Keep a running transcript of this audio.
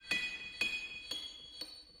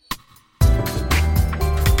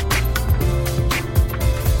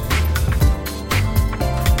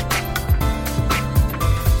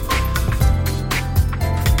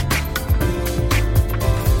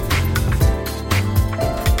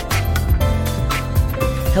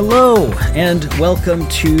Hello, and welcome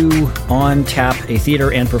to On Tap, a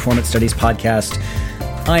theater and performance studies podcast.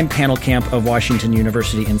 I'm Pannill Camp of Washington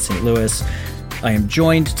University in St. Louis. I am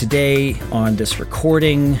joined today on this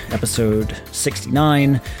recording, episode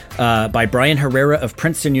 69, by Brian Herrera of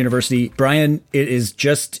Princeton University. Brian, it is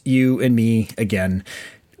just you and me again.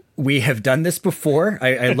 We have done this before.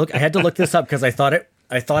 I had to look this up because I thought it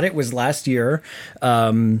was last year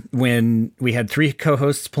when we had three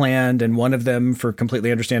co-hosts planned, and one of them, for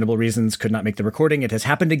completely understandable reasons, could not make the recording. It has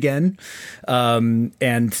happened again.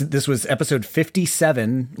 And this was episode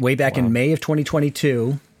 57, way back in May of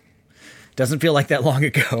 2022. Doesn't feel like that long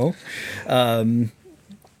ago. And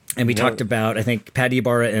we talked about, I think, Patty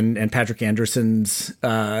Ibarra and Patrick Anderson's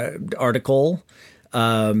article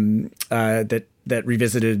that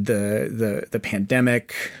revisited the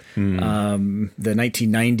pandemic, the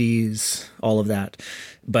 1990s, all of that.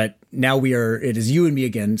 But now it is you and me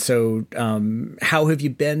again. So how have you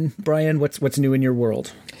been, Brian? What's new in your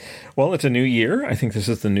world? Well, it's a new year. I think this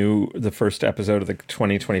is the first episode of the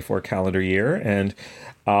 2024 calendar year. And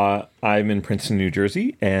I'm in Princeton, New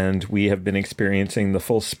Jersey, and we have been experiencing the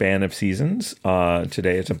full span of seasons.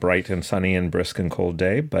 Today it's a bright and sunny and brisk and cold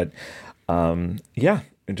day. But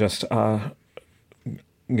just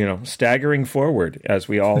staggering forward, as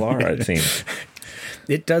we all are, it seems.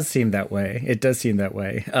 It does seem that way.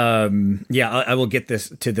 I will get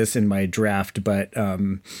to this in my draft, but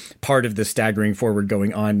part of the staggering forward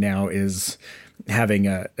going on now is having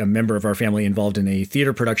a member of our family involved in a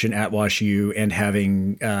theater production at WashU and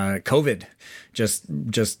having COVID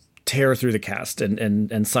just tear through the cast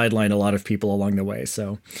and sideline a lot of people along the way.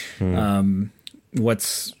 So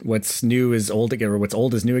what's new is old again, or what's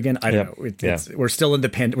old is new again. I don't know. We're still in the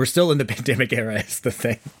pandemic era is the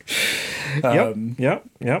thing. But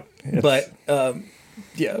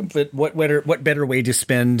what better way to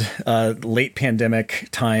spend late pandemic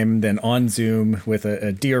time than on Zoom with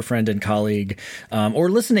a dear friend and colleague, or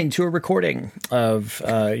listening to a recording of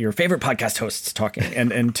your favorite podcast hosts talking.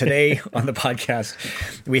 And today on the podcast,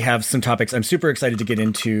 we have some topics I'm super excited to get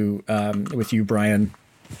into with you, Brian.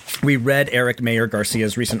 We read Eric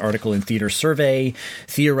Mayer-Garcia's recent article in Theater Survey,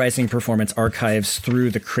 Theorizing Performance Archives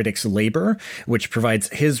Through the Critic's Labor, which provides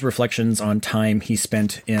his reflections on time he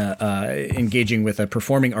spent engaging with a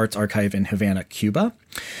performing arts archive in Havana, Cuba.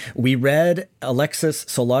 We read Alexis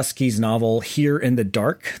Soloski's novel Here in the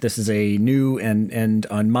Dark. This is a new and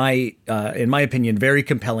in my opinion, very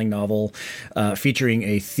compelling novel featuring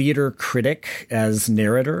a theater critic as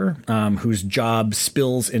narrator, whose job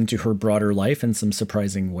spills into her broader life in some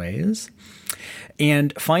surprising ways.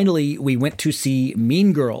 And finally, we went to see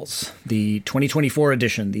Mean Girls, the 2024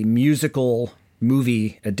 edition, the musical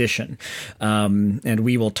movie edition. And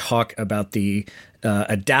we will talk about the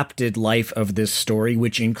adapted life of this story,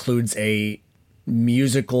 which includes a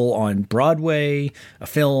musical on Broadway, a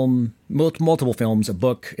film, multiple films, a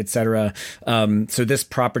book, etc. So this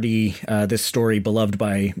property, this story beloved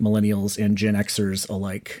by millennials and Gen Xers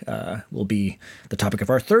alike, will be the topic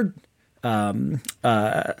of our third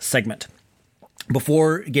segment.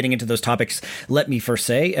 Before getting into those topics, let me first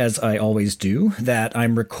say, as I always do, that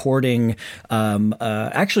I'm recording.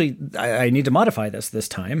 Actually, I need to modify this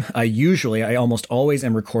time. I almost always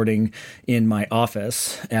am recording in my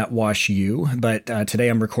office at WashU, but today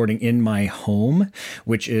I'm recording in my home,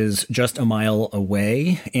 which is just a mile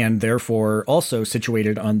away, and therefore also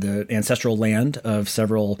situated on the ancestral land of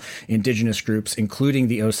several indigenous groups, including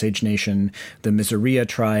the Osage Nation, the Missouria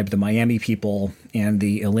tribe, the Miami people, and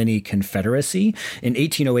the Illini Confederacy. In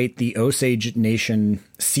 1808, the Osage Nation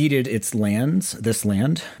ceded this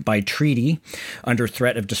land, by treaty under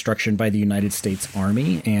threat of destruction by the United States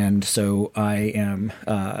Army. And so I am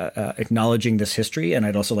acknowledging this history. And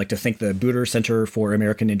I'd also like to thank the Booter Center for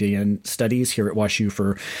American Indian Studies here at WashU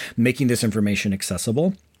for making this information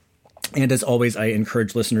accessible. And as always, I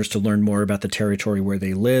encourage listeners to learn more about the territory where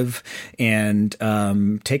they live, and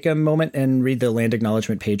take a moment and read the land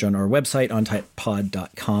acknowledgement page on our website,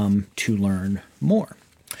 ontapod.com, to learn more.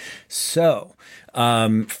 So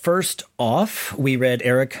first off, we read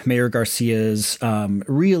Eric Mayer-Garcia's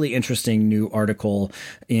really interesting new article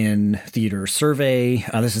in Theater Survey.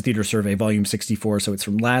 This is Theater Survey, volume 64, so it's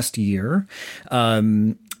from last year.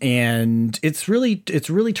 And it's really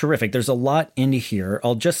terrific. There's a lot in here.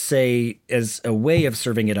 I'll just say, as a way of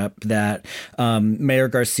serving it up, that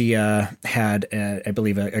Mayer-Garcia had, I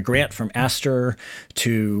believe, a grant from Astor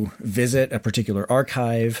to visit a particular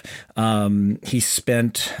archive. He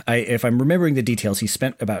spent, if I'm remembering the details, he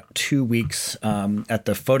spent about 2 weeks at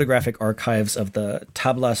the photographic archives of the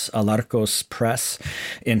Tablas Alarcos Press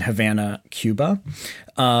in Havana, Cuba.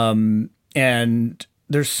 And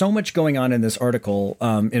there's so much going on in this article.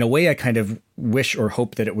 In a way, I kind of wish or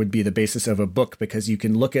hope that it would be the basis of a book, because you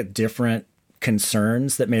can look at different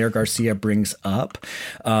concerns that Mayer-Garcia brings up.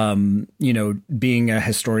 Being a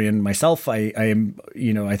historian myself, I am,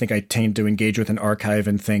 I think I tend to engage with an archive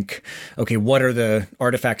and think, okay, what are the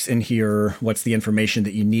artifacts in here? What's the information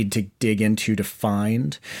that you need to dig into to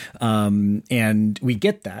find? And we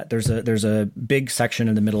get that. There's a big section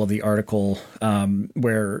in the middle of the article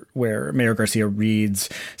where Mayer-Garcia reads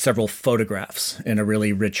several photographs in a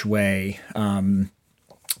really rich way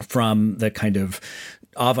from the kind of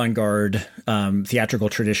avant-garde theatrical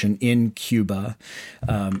tradition in Cuba.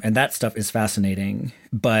 And that stuff is fascinating.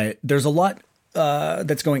 But there's a lot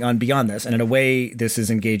that's going on beyond this. And in a way, this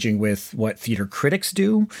is engaging with what theater critics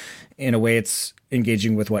do. In a way, it's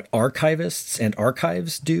engaging with what archivists and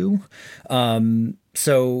archives do.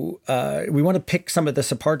 So we want to pick some of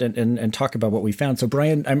this apart and talk about what we found. So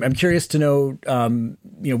Brian, I'm curious to know,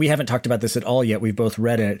 we haven't talked about this at all yet. We've both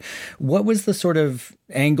read it. What was the sort of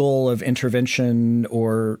angle of intervention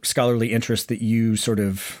or scholarly interest that you sort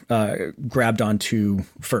of grabbed onto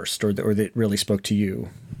first, or that really spoke to you?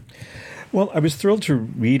 Well, I was thrilled to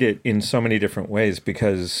read it in so many different ways,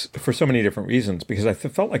 for so many different reasons, because I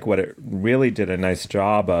felt like what it really did a nice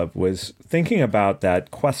job of was thinking about that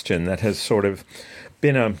question that has sort of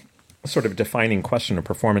been a sort of defining question of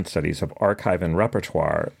performance studies, of archive and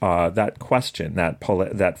repertoire. That question,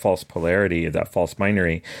 that false polarity, that false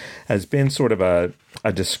binary, has been sort of a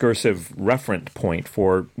discursive referent point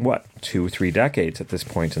for 2-3 decades at this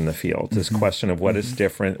point in the field. This question of what is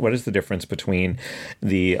different, what is the difference between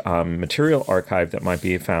the material archive that might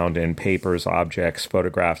be found in papers, objects,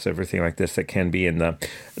 photographs, everything like this that can be in the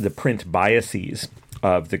print biases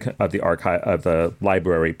of the archive, of the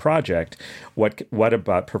library project. What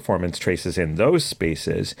about performance traces in those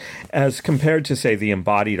spaces, as compared to, say, the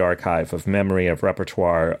embodied archive of memory, of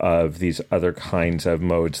repertoire, of these other kinds of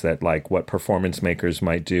modes that, like, what performance makers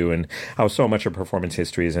might do, and how so much of performance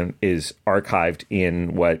history is archived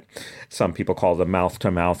in what some people call the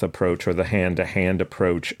mouth-to-mouth approach, or the hand-to-hand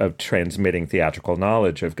approach of transmitting theatrical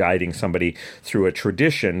knowledge, of guiding somebody through a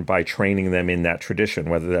tradition by training them in that tradition,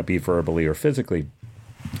 whether that be verbally or physically.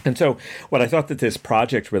 And so what I thought that this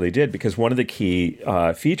project really did, because one of the key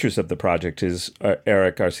features of the project is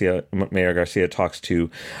Eric Mayer-Garcia talks to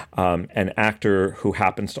an actor who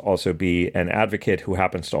happens to also be an advocate, who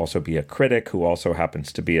happens to also be a critic, who also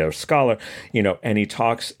happens to be a scholar, and he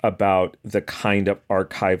talks about the kind of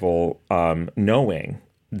archival knowing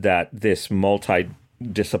that this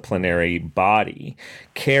multidisciplinary body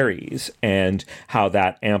carries, and how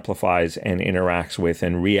that amplifies and interacts with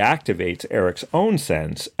and reactivates Eric's own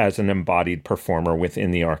sense as an embodied performer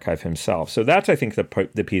within the archive himself. So that's, I think, the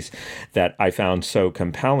piece that I found so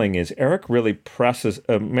compelling, is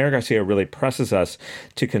Mayer-Garcia really presses us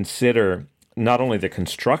to consider not only the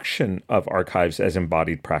construction of archives as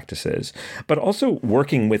embodied practices, but also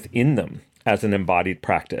working within them as an embodied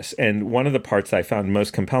practice. And one of the parts I found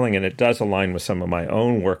most compelling, and it does align with some of my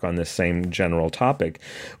own work on this same general topic,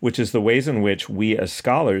 which is the ways in which we as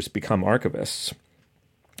scholars become archivists.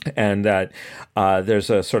 And that there's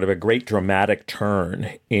a sort of a great dramatic turn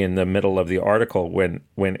in the middle of the article when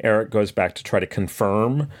Eric goes back to try to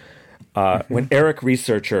confirm when Eric,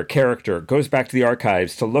 character, goes back to the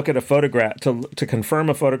archives to look at a photograph, to confirm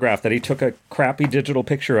a photograph that he took a crappy digital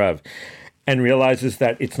picture of, and realizes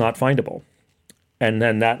that it's not findable. And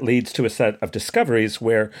then that leads to a set of discoveries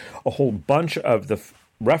where a whole bunch of the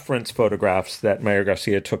reference photographs that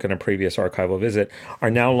Mayer-Garcia took in a previous archival visit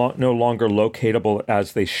are now no longer locatable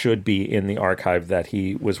as they should be in the archive that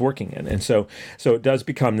he was working in. And so it does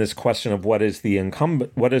become this question of what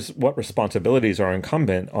responsibilities are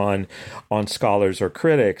incumbent on scholars or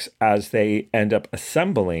critics as they end up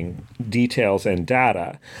assembling details and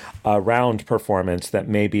data around performance that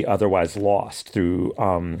may be otherwise lost through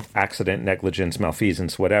accident, negligence,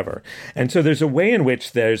 malfeasance, whatever. And so there's a way in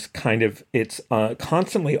which there's it's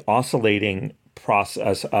constantly oscillating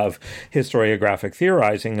process of historiographic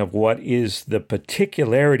theorizing of what is the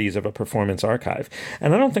particularities of a performance archive.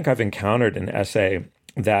 And I don't think I've encountered an essay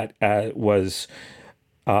that was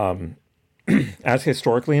as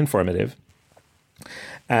historically informative,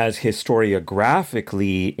 as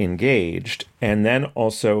historiographically engaged, and then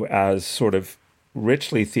also as sort of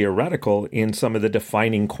richly theoretical in some of the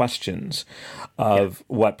defining questions of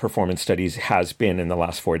what performance studies has been in the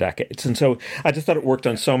last 4 decades. And so I just thought it worked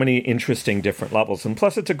on so many interesting different levels. And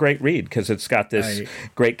plus, it's a great read because it's got this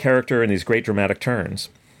great character and these great dramatic turns.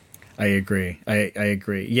 I agree. I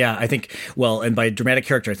agree. Yeah, I think, well, and by dramatic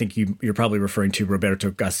character, I think you're probably referring to Roberto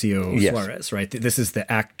Garcia Suarez, right? This is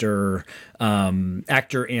the actor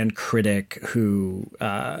and critic who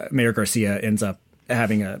Mayer-Garcia ends up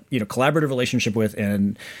having a collaborative relationship with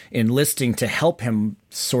and enlisting to help him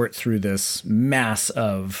sort through this mass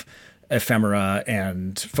of ephemera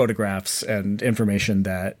and photographs and information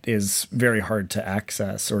that is very hard to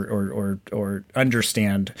access or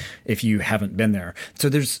understand if you haven't been there. So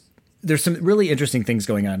there's some really interesting things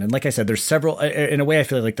going on. And like I said, there's several, in a way, I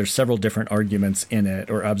feel like there's several different arguments in it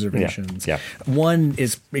or observations. Yeah. One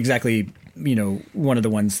is exactly, one of the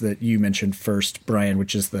ones that you mentioned first, Brian,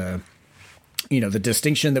 which is the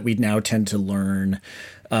distinction that we now tend to learn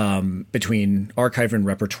between archive and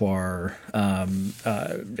repertoire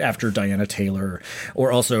after Diana Taylor,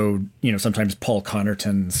 or also, sometimes Paul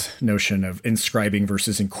Connerton's notion of inscribing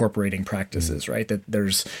versus incorporating practices, right? That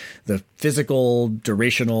there's the physical,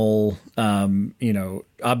 durational,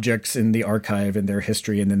 objects in the archive and their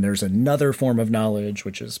history, and then there's another form of knowledge,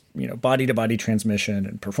 which is, body-to-body transmission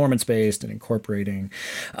and performance-based and incorporating.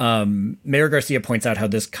 Mayer-Garcia points out how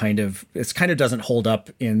this kind of doesn't hold up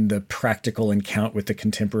in the practical account with the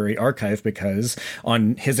contemporary archive, because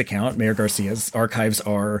on his account, Mayer-Garcia's archives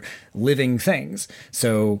are living things.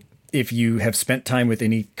 So if you have spent time with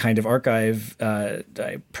any kind of archive,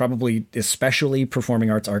 probably especially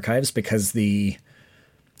performing arts archives, because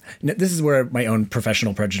this is where my own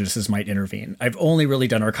professional prejudices might intervene. I've only really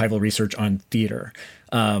done archival research on theater.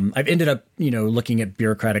 I've ended up, looking at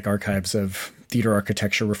bureaucratic archives of theater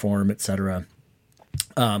architecture reform, et cetera.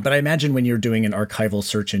 But I imagine when you're doing an archival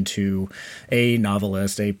search into a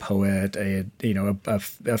novelist, a poet,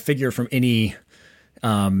 a figure from any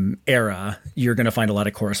era, you're going to find a lot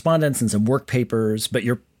of correspondence and some work papers, but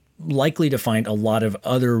you're likely to find a lot of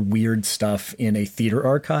other weird stuff in a theater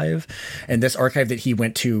archive. And this archive that he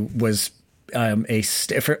went to was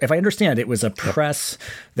if I understand, it was a press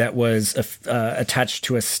that was attached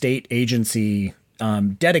to a state agency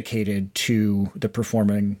dedicated to the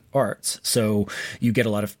performing arts. So you get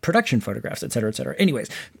a lot of production photographs, et cetera, et cetera. Anyways,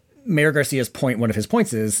 Mayer-Garcia's point, one of his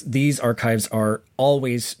points is these archives are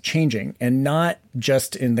always changing, and not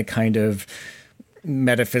just in the kind of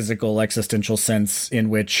metaphysical existential sense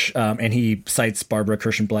in which, and he cites Barbara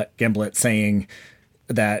Kirschen-Gimblett saying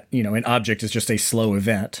that, an object is just a slow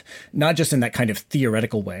event, not just in that kind of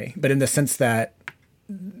theoretical way, but in the sense that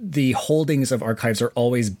the holdings of archives are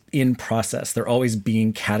always in process. They're always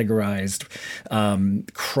being categorized,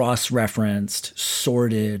 cross-referenced,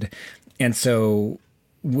 sorted. And so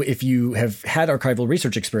if you have had archival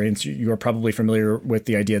research experience, you are probably familiar with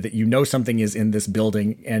the idea that something is in this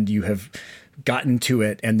building and you have gotten to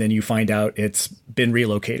it, and then you find out it's been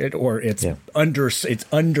relocated or it's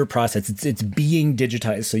under process. It's being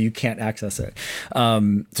digitized, so you can't access it.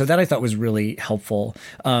 So that I thought was really helpful.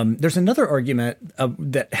 There's another argument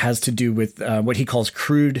that has to do with what he calls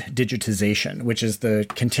crude digitization, which is the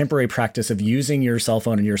contemporary practice of using your cell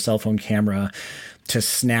phone and your cell phone camera to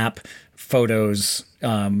snap photos,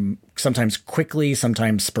 sometimes quickly,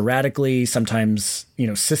 sometimes sporadically, sometimes,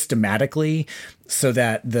 systematically, so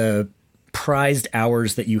that the prized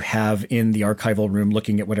hours that you have in the archival room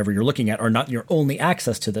looking at whatever you're looking at are not your only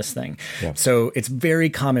access to this thing. Yeah. So it's very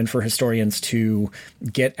common for historians to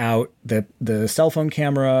get out the cell phone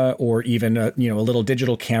camera or even a little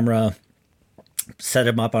digital camera, set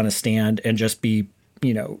them up on a stand, and just be,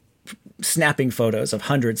 snapping photos of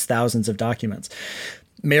hundreds, thousands of documents.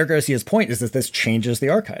 Mayer-Garcia's point is that this changes the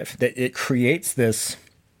archive, that it creates this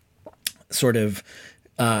sort of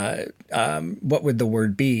what would the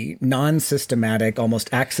word be? Non-systematic,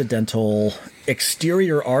 almost accidental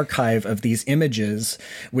exterior archive of these images,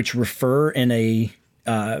 which refer in a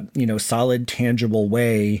solid, tangible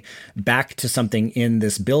way back to something in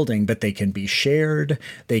this building, but they can be shared,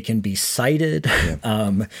 they can be cited.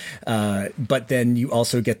 Yeah. But then you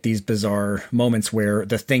also get these bizarre moments where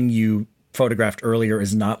the thing you photographed earlier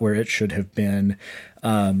is not where it should have been.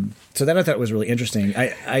 So that I thought was really interesting.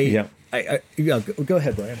 Go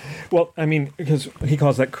ahead, Brian. Well, I mean, because he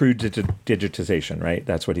calls that crude digitization, right?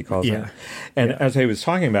 That's what he calls it. And as I was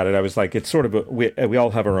talking about it, I was like, it's sort of we all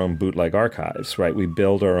have our own bootleg archives, right? We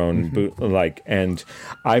build our own bootleg, and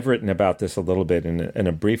I've written about this a little bit in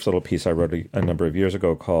a brief little piece I wrote a number of years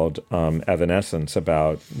ago called Evanescence,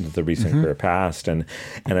 about the recent career past, and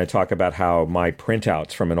I talk about how my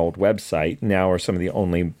printouts from an old website now are some of the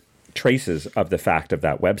only traces of the fact of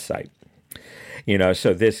that website.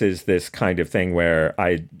 So this is this kind of thing where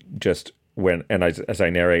I just as I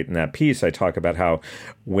narrate in that piece, I talk about how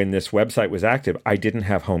when this website was active, I didn't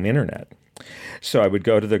have home internet. So I would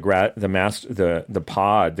go to the grad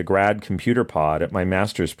computer pod at my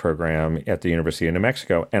master's program at the University of New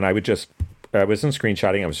Mexico, and I wasn't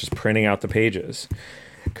screenshotting, I was just printing out the pages.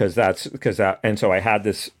 And so I had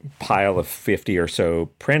this pile of 50 or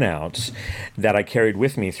so printouts that I carried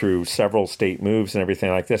with me through several state moves and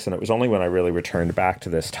everything like this. And it was only when I really returned back to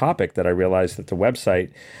this topic that I realized that the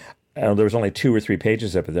website, there was only 2 or 3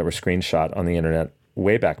 pages of it that were screenshot on the Internet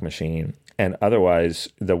Wayback Machine. And otherwise,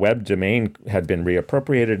 the web domain had been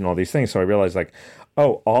reappropriated and all these things. So I realized, like,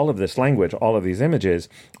 oh, all of this language, all of these images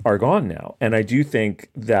are gone now. And I do think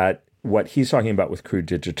that what he's talking about with crude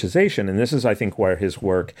digitization, and this is, I think, where his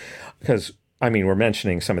work, because, I mean, we're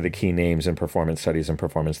mentioning some of the key names in performance studies and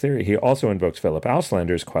performance theory. He also invokes Philip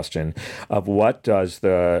Auslander's question of what does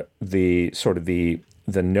the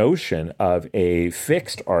notion of a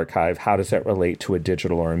fixed archive, how does that relate to a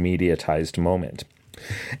digital or a mediatized moment?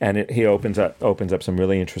 And he opens up some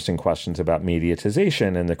really interesting questions about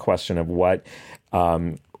mediatization and the question of what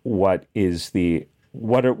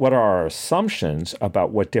are our assumptions about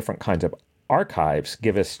what different kinds of archives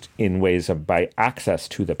give us in ways of by access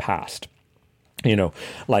to the past. You know,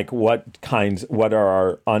 like what are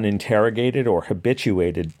our uninterrogated or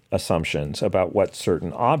habituated assumptions about what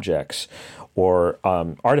certain objects or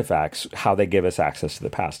artifacts, how they give us access to the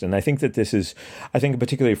past. And I think that this is, a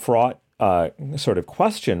particularly fraught sort of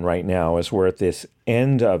question right now, as we're at this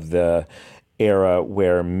end of the era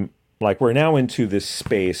where, like, we're now into this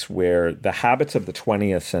space where the habits of the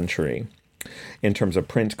 20th century, in terms of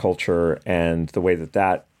print culture and the way that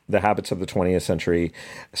the habits of the 20th century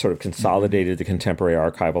sort of consolidated the contemporary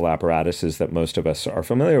archival apparatuses that most of us are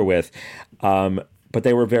familiar with. But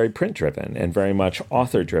they were very print-driven and very much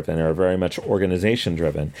author-driven or very much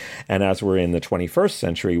organization-driven. And as we're in the 21st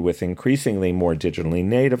century with increasingly more digitally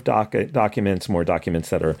native documents, more documents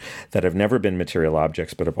that have never been material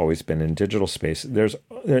objects but have always been in digital space,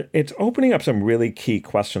 it's opening up some really key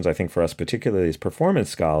questions, I think, for us, particularly as performance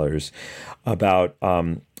scholars, about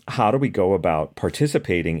how do we go about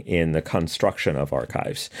participating in the construction of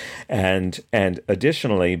archives? And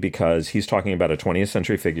additionally, because he's talking about a 20th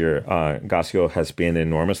century figure, Garcia has been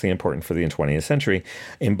enormously important for the 20th century,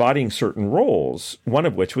 embodying certain roles, one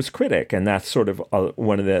of which was critic. And that's sort of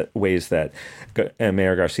one of the ways that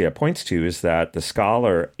Mayer-Garcia points to, is that the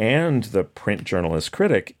scholar and the print journalist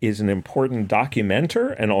critic is an important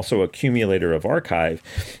documenter and also accumulator of archive.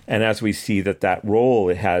 And as we see that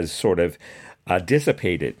role has sort of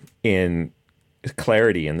dissipated in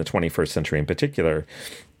clarity in the 21st century in particular,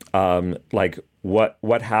 like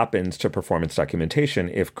what happens to performance documentation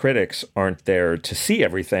if critics aren't there to see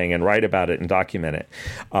everything and write about it and document it?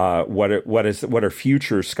 What are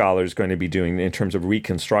future scholars going to be doing in terms of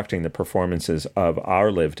reconstructing the performances of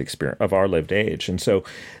our lived experience, of our lived age? And so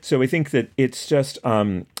I think that it's just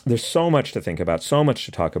there's so much to think about, so much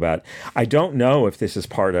to talk about. I don't know if this is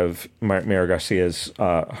part of Mayer-Garcia's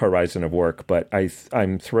horizon of work, but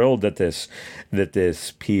I'm thrilled that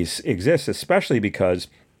this piece exists, especially because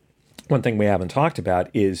one thing we haven't talked about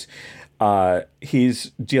is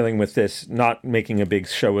he's dealing with this, not making a big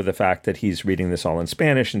show of the fact that he's reading this all in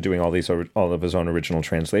Spanish and doing all of his own original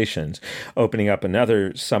translations, opening up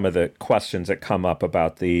some of the questions that come up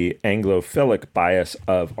about the Anglophilic bias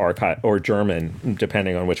of archive or German,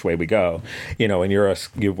 depending on which way we go. You know,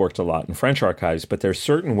 you've worked a lot in French archives, but there's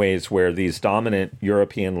certain ways where these dominant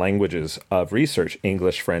European languages of research,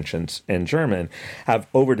 English, French, and German, have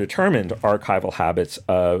overdetermined archival habits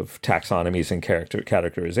of taxonomies and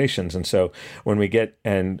categorizations. And so when we get,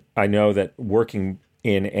 and I know that working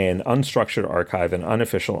in an unstructured archive, an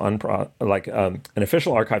unofficial, an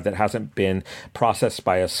official archive that hasn't been processed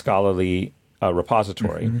by a scholarly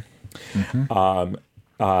repository,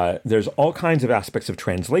 there's all kinds of aspects of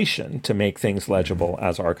translation to make things legible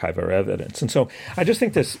as archive or evidence. And so I just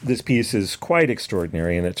think this piece is quite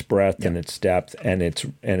extraordinary in its breadth and its depth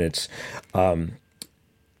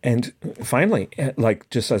and finally, like,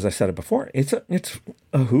 just as I said it before, it's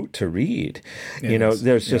a hoot to read.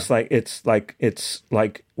 There's just it's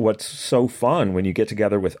like what's so fun when you get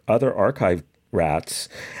together with other archive rats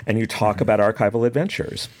and you talk about archival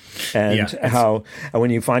adventures and how when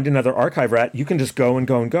you find another archive rat, you can just go and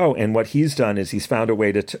go and go. And what he's done is he's found a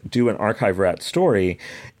way to do an archive rat story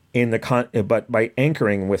but by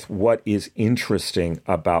anchoring with what is interesting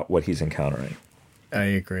about what he's encountering. I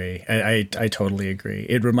agree. I totally agree.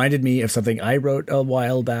 It reminded me of something I wrote a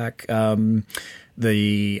while back. My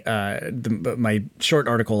short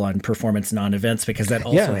article on performance non-events, because that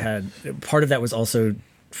also had part of that was also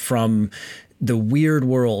from the weird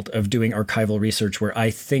world of doing archival research, where I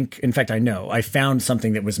found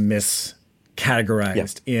something that was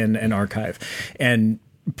miscategorized in an archive, and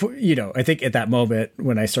I think at that moment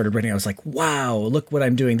when I started writing, I was like, wow, look what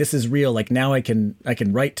I'm doing. This is real. Like now I can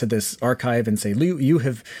write to this archive and say,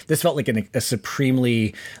 this felt like a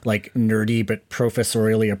supremely like nerdy, but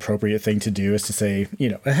professorially appropriate thing to do, is to say,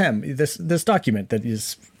 this document that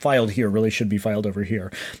is filed here really should be filed over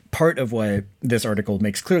here. Part of what this article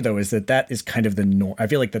makes clear, though, is that is kind of the norm. I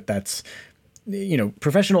feel like that's,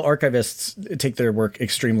 professional archivists take their work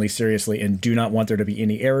extremely seriously and do not want there to be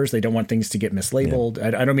any errors. They don't want things to get mislabeled.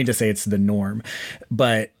 Yeah. I don't mean to say it's the norm,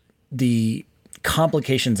 but the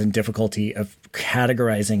complications and difficulty of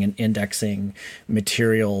categorizing and indexing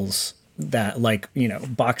materials that, like,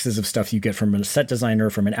 boxes of stuff you get from a set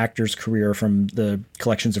designer, from an actor's career, from the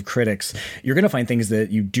collections of critics, you're going to find things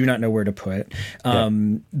that you do not know where to put.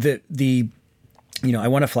 I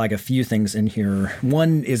want to flag a few things in here.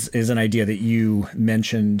 One is an idea that you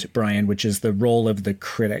mentioned, Brian, which is the role of the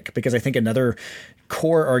critic, because I think another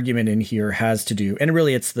core argument in here has to do, and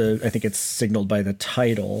really I think it's signaled by the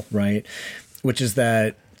title, right? Which is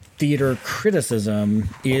that theater criticism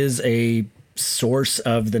is a source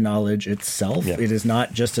of the knowledge itself. Yeah. It is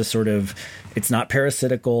not just it's not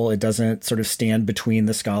parasitical. It doesn't sort of stand between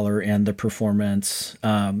the scholar and the performance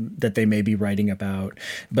that they may be writing about,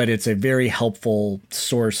 but it's a very helpful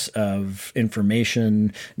source of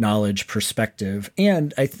information, knowledge, perspective.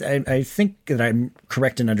 And I think that I'm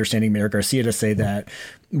correct in understanding Mayer-Garcia to say that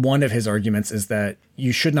one of his arguments is that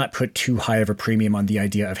you should not put too high of a premium on the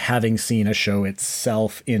idea of having seen a show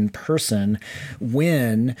itself in person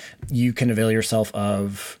when you can avail yourself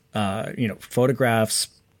of, photographs,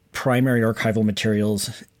 primary archival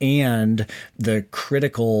materials, and the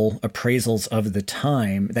critical appraisals of the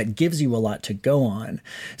time. That gives you a lot to go on.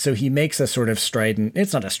 So he makes a sort of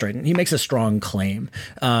he makes a strong claim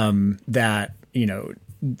that, I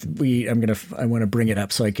want to bring it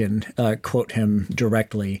up so I can quote him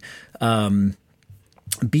directly.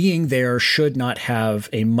 Being there should not have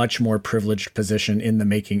a much more privileged position in the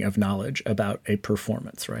making of knowledge about a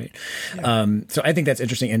performance, right? Yeah. So I think that's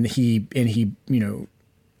interesting, and he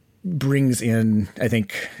brings in, I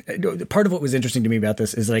think, part of what was interesting to me about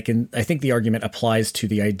this is I think the argument applies to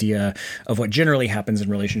the idea of what generally happens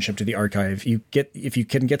in relationship to the archive. If you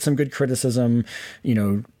can get some good criticism,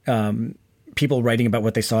 people writing about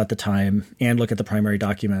what they saw at the time and look at the primary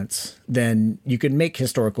documents, then you can make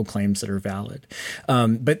historical claims that are valid.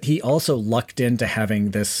 But he also lucked into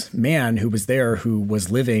having this man who was there, who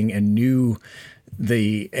was living and knew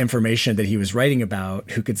the information that he was writing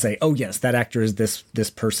about, who could say, oh yes, that actor is this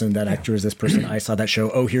person, that actor is this person. I saw that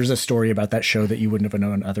show. Oh, here's a story about that show that you wouldn't have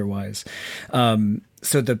known otherwise.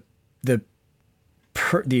 So the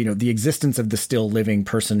existence of the still living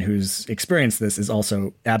person who's experienced this is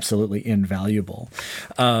also absolutely invaluable.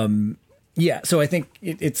 So I think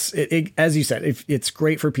it's as you said, it's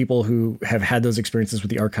great for people who have had those experiences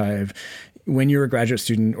with the archive. When you're a graduate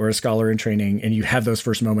student or a scholar in training and you have those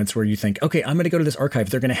first moments where you think, okay, I'm going to go to this archive.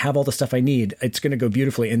 They're going to have all the stuff I need. It's going to go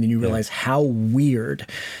beautifully. And then you realize how weird,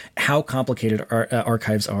 how complicated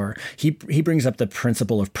archives are. He brings up the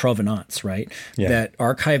principle of provenance, right? Yeah. That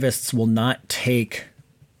archivists will not take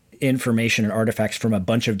information and artifacts from a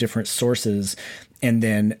bunch of different sources and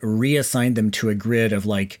then reassign them to a grid of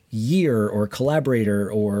like year or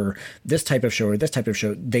collaborator or this type of show or this type of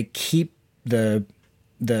show. They keep the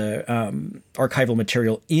archival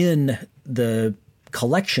material in the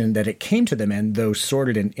collection that it came to them in, though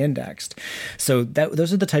sorted and indexed. So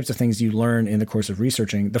those are the types of things you learn in the course of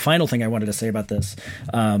researching. The final thing I wanted to say about this,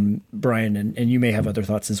 Brian, and you may have other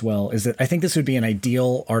thoughts as well, is that I think this would be an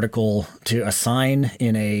ideal article to assign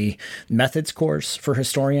in a methods course for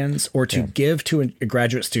historians, or to give to a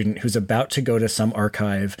graduate student who's about to go to some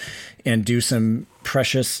archive and do some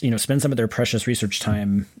precious, spend some of their precious research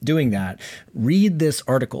time doing that. Read this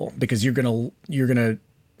article, because you're gonna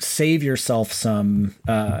save yourself some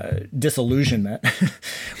disillusionment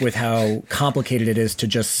with how complicated it is to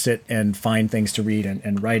just sit and find things to read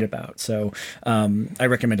and write about. So I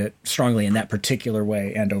recommend it strongly in that particular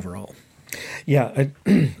way and overall. Yeah,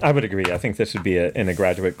 I would agree. I think this would be in a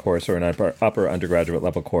graduate course or an upper undergraduate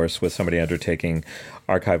level course with somebody undertaking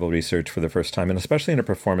archival research for the first time, and especially in a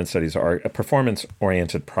performance studies or a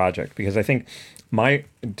performance-oriented project, because I think my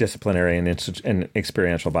disciplinary and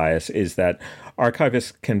experiential bias is that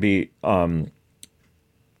archivists can be,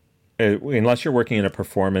 unless you're working in a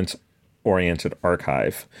performance-oriented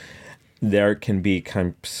archive, there can be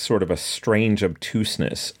sort of a strange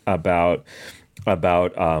obtuseness about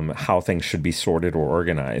how things should be sorted or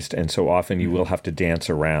organized, and so often you will have to dance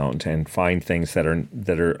around and find things that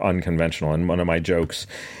are unconventional. And one of my jokes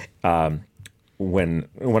when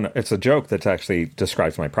it's a joke that actually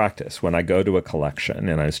describes my practice. When I go to a collection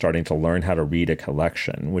and I'm starting to learn how to read a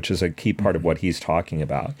collection, which is a key part of what he's talking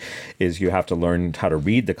about, is you have to learn how to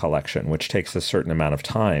read the collection, which takes a certain amount of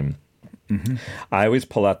time. I always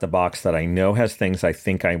pull out the box that I know has things I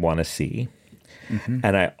think I want to see.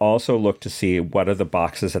 And I also look to see what are the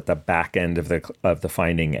boxes at the back end of the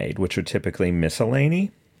finding aid, which are typically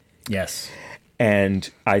miscellany. Yes. And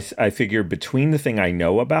I figure between the thing I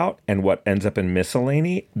know about and what ends up in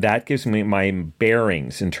miscellany, that gives me my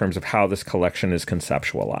bearings in terms of how this collection is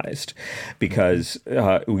conceptualized. Because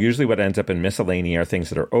usually what ends up in miscellany are things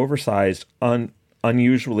that are oversized,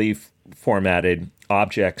 unusually formatted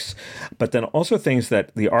objects, but then also things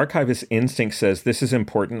that the archivist instinct says, this is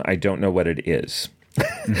important, I don't know what it is.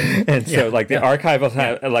 And so the archivists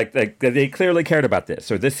have like they clearly cared about this,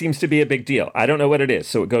 or this seems to be a big deal, I don't know what it is,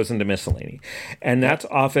 so it goes into miscellany. And that's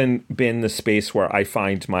often been the space where I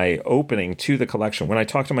find my opening to the collection. When I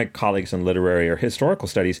talk to my colleagues in literary or historical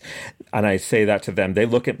studies and I say that to them, they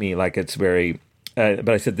look at me like it's very but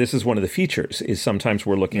I said, this is one of the features, is sometimes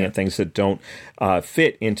we're looking at things that don't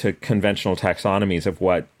fit into conventional taxonomies of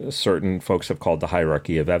what certain folks have called the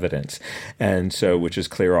hierarchy of evidence. And so, which is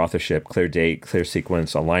clear authorship, clear date, clear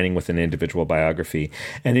sequence, aligning with an individual biography.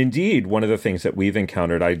 And indeed, one of the things that we've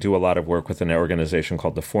encountered, I do a lot of work with an organization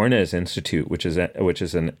called the Fornes Institute, which is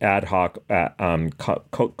an ad hoc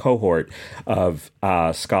cohort of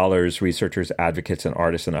scholars, researchers, advocates, and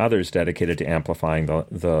artists and others dedicated to amplifying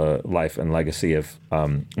the life and legacy of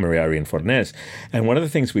Maria Irene Fornes. And one of the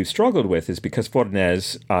things we've struggled with is because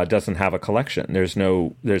Fornes doesn't have a collection.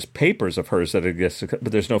 There's papers of hers that exist,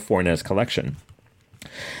 but there's no Fornes collection.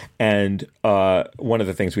 And one of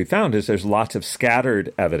the things we found is there's lots of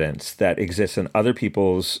scattered evidence that exists in other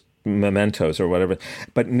people's mementos or whatever,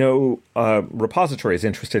 but no repository is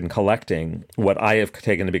interested in collecting what I have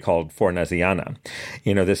taken to be called Fornesiana.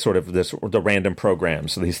 The random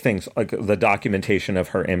programs, these things like the documentation of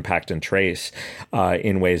her impact and trace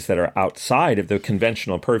in ways that are outside of the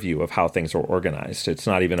conventional purview of how things are organized. It's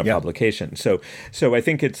not even a publication. So I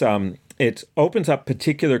think it opens up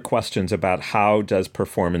particular questions about how does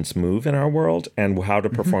performance move in our world and how do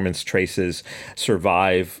performance traces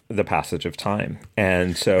survive the passage of time.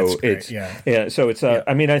 And so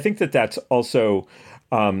I mean, I think that's also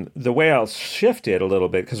the way I'll shift it a little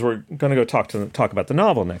bit, because we're going to go talk about the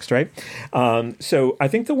novel next, right? So I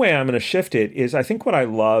think the way I'm going to shift it is, I think what I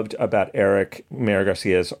loved about Eric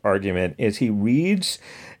Mayer-Garcia's argument is he reads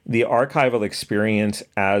the archival experience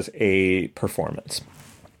as a performance.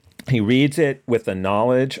 He reads it with the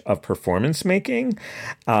knowledge of performance making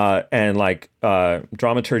and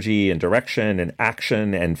dramaturgy and direction and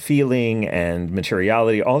action and feeling and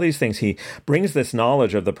materiality, all these things. He brings this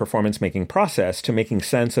knowledge of the performance making process to making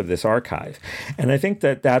sense of this archive. And I think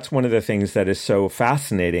that that's one of the things that is so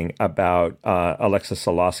fascinating about Alexis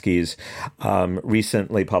Soloski's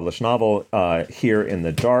recently published novel, Here in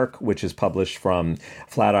the Dark, which is published from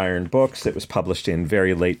Flatiron Books. It was published in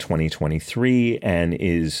very late 2023 and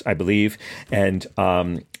is, I believe, and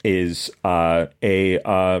is a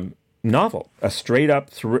novel, a straight-up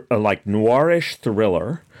noirish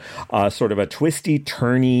thriller, sort of a twisty,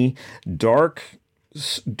 turny, dark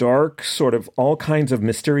sort of all kinds of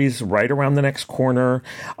mysteries right around the next corner,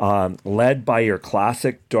 led by your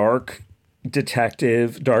classic dark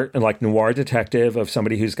noir detective of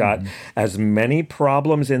somebody who's got as many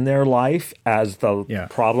problems in their life as the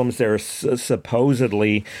problems they're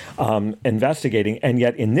supposedly investigating. And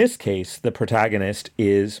yet in this case, the protagonist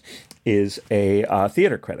is a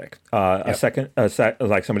theater critic, like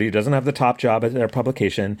somebody who doesn't have the top job at their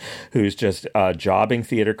publication, who's just a jobbing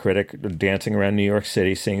theater critic, dancing around New York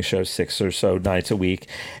City, seeing shows 6 or so nights a week,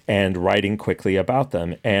 and writing quickly about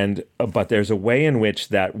them. But there's a way in which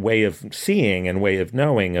that way of seeing and way of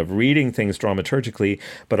knowing, of reading things dramaturgically,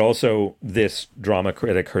 but also this drama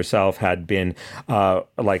critic herself had been,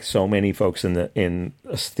 like so many folks in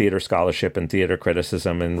theater scholarship and theater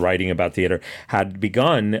criticism and writing about theater, had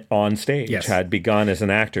begun on stage, had begun as an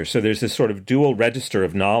actor. So there's this sort of dual register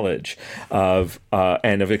of knowledge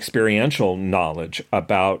and of experiential knowledge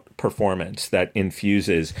about performance that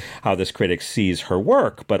infuses how this critic sees her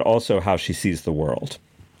work, but also how she sees the world.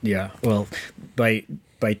 Yeah. Well, by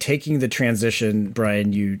taking the transition,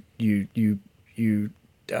 Brian,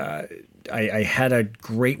 I had a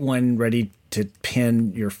great one ready to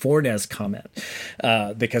pin your Fornes comment,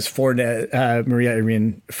 because Maria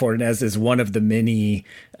Irene Fornes is one of the many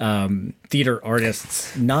theater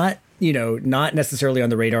artists, not necessarily on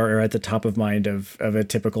the radar or at the top of mind of a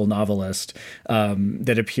typical novelist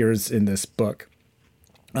that appears in this book.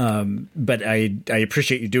 But I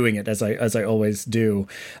appreciate you doing it as I always do.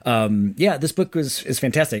 This book is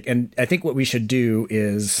fantastic. And I think what we should do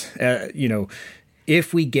is,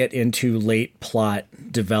 if we get into late plot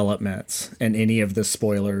developments and any of the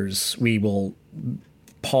spoilers, we will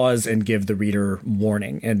pause and give the reader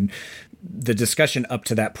warning. And the discussion up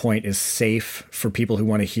to that point is safe for people who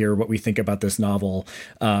want to hear what we think about this novel.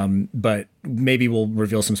 But maybe we'll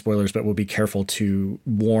reveal some spoilers, but we'll be careful to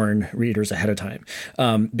warn readers ahead of time.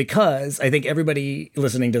 Because I think everybody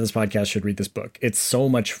listening to this podcast should read this book. It's so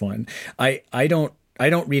much fun. I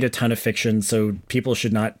don't read a ton of fiction, so people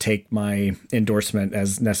should not take my endorsement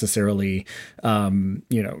as necessarily,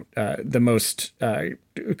 the most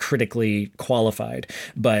critically qualified.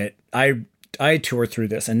 But I tore through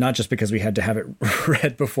this, and not just because we had to have it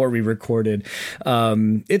read before we recorded.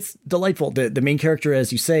 It's delightful. The main character,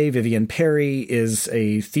 as you say, Vivian Perry, is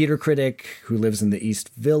a theater critic who lives in the East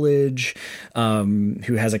Village,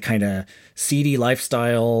 who has a kind of seedy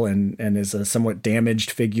lifestyle and is a somewhat damaged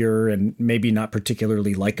figure and maybe not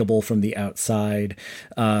particularly likable from the outside.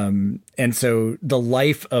 And so the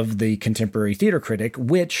life of the contemporary theater critic,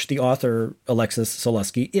 which the author Alexis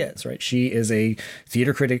Soloski is, right? She is a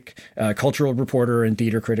theater critic, cultural reporter and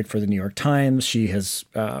theater critic for the New York Times. She has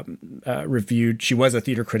she was a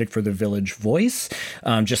theater critic for the Village Voice,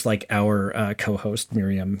 just like our co-host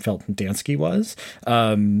Miriam Felton-Dansky was.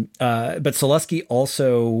 But Soloski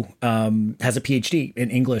also has a PhD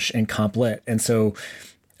in English and Comp Lit. And so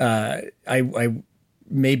I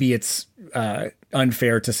maybe it's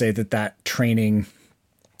unfair to say that training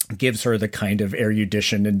gives her the kind of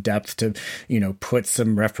erudition and depth to, put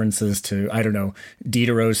some references to,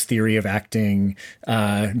 Diderot's theory of acting,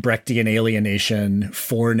 Brechtian alienation,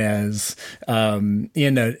 Fornes,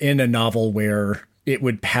 in a novel where it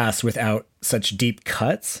would pass without such deep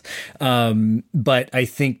cuts. But I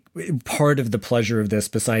think part of the pleasure of this,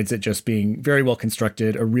 besides it just being very well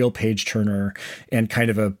constructed, a real page turner, and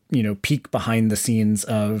kind of a, peek behind the scenes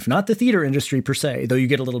of not the theater industry per se, though you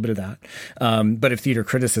get a little bit of that, but of theater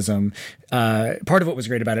criticism. Part of what was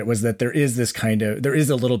great about it was that there is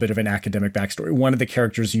a little bit of an academic backstory. One of the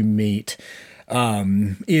characters you meet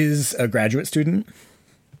is a graduate student.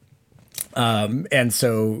 And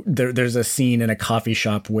so there's a scene in a coffee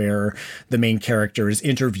shop where the main character is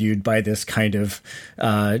interviewed by this kind of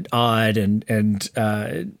odd and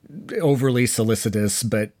overly solicitous,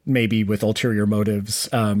 but maybe with ulterior motives,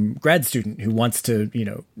 grad student who wants to,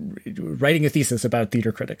 writing a thesis about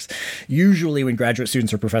theater critics. Usually when graduate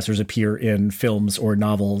students or professors appear in films or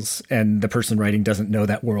novels and the person writing doesn't know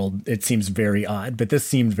that world, it seems very odd, but this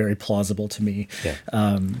seemed very plausible to me.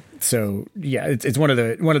 Yeah. So yeah, it's one of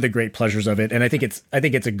the great pleasures of it. And I think it's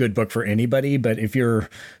a good book for anybody, but if you're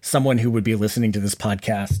someone who would be listening to this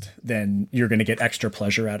podcast, then you're going to get extra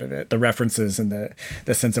pleasure out of it. The references and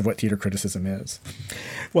the sense of what theater criticism is.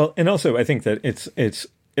 Well, and also I think that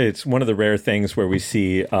it's one of the rare things where we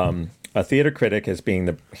see a theater critic as being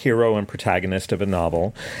the hero and protagonist of a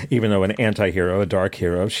novel, even though an anti-hero, a dark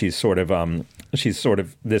hero. She's sort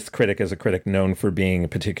of this critic is a critic known for being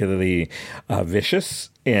particularly vicious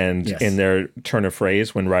and in their turn of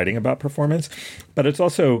phrase when writing about performance. But it's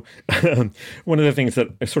also one of the things that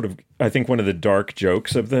I think one of the dark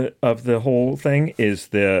jokes of the whole thing is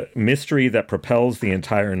the mystery that propels the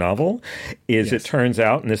entire novel is it turns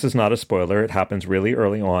out, and this is not a spoiler, it happens really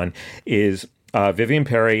early on, is Vivian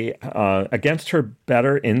Perry, against her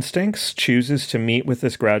better instincts, chooses to meet with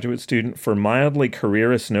this graduate student for mildly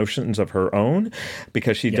careerist notions of her own,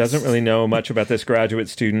 because she doesn't really know much about this graduate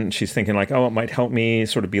student. She's thinking like, oh, it might help me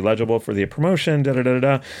sort of be legible for the promotion,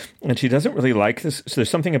 and she doesn't really like this. So there's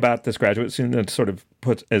something about this graduate student that sort of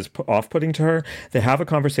is off-putting to her. They have a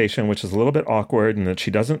conversation which is a little bit awkward, and that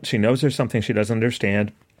she knows there's something she doesn't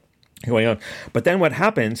understand going on. But then what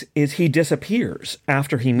happens is he disappears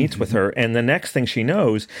after he meets with her, and the next thing she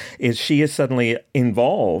knows is she is suddenly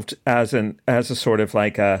involved as a sort of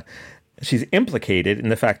like she's implicated in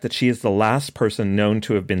the fact that she is the last person known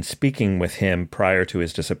to have been speaking with him prior to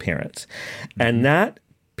his disappearance. And that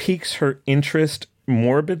piques her interest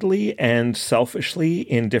morbidly and selfishly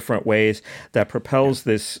in different ways that propels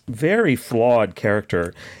this very flawed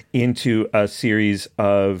character into a series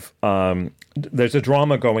of there's a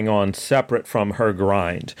drama going on separate from her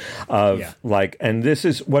grind of and this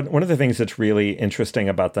is one of the things that's really interesting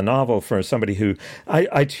about the novel for somebody who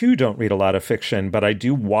I too don't read a lot of fiction, but I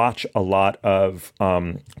do watch a lot of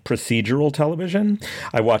procedural television.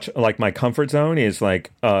 I watch, like, my comfort zone is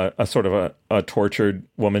like a sort of a tortured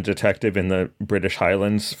woman detective in the British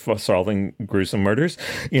Highlands solving gruesome murders,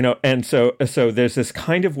 and so there's this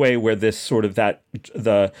kind of way where this sort of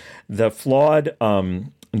the flawed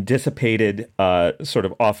dissipated, sort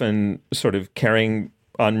of often sort of carrying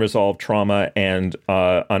unresolved trauma and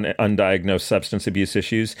undiagnosed substance abuse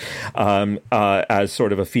issues as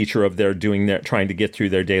sort of a feature of their trying to get through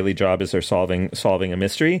their daily job as they're solving a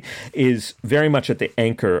mystery, is very much at the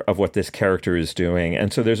anchor of what this character is doing.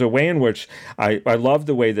 And so there's a way in which I love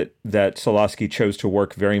the way that Soloski chose to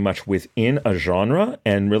work very much within a genre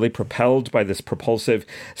and really propelled by this propulsive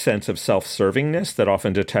sense of self-servingness that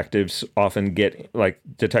often detectives often get, like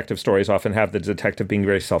detective stories often have the detective being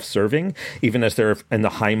very self-serving, even as they're in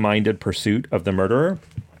the high-minded pursuit of the murderer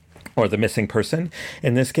or the missing person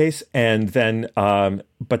in this case. And then,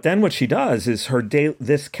 but then what she does is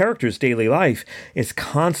this character's daily life is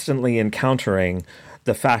constantly encountering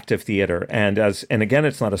the fact of theater. And again,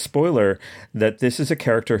 it's not a spoiler that this is a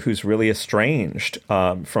character who's really estranged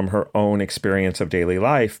from her own experience of daily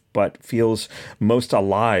life, but feels most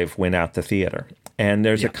alive when at the theater. And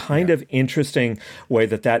there's a kind of interesting way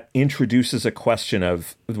that introduces a question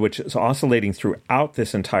of, which is oscillating throughout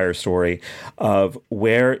this entire story, of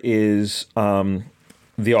where is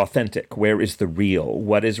the authentic, where is the real,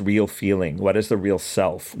 what is real feeling, what is the real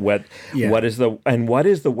self, what is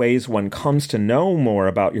the ways one comes to know more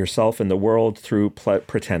about yourself and the world through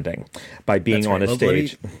pretending by being on a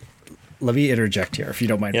stage. Let me interject here, if you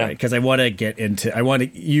don't mind, because I want to get into.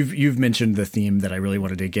 You've mentioned the theme that I really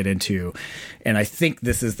wanted to get into, and I think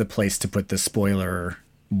this is the place to put the spoiler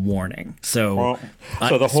warning. So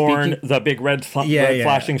the horn, the big red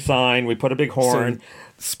flashing sign. We put a big horn. So,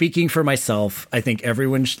 speaking for myself, I think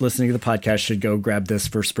everyone listening to the podcast should go grab this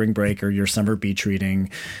for spring break or your summer beach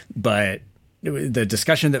reading, but the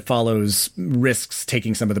discussion that follows risks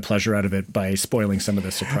taking some of the pleasure out of it by spoiling some of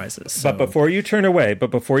the surprises. So. But before you turn away,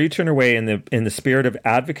 in the spirit of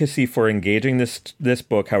advocacy for engaging this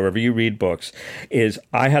book, however you read books, is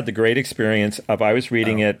I had the great experience of I was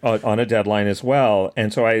reading it on a deadline as well,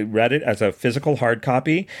 and so I read it as a physical hard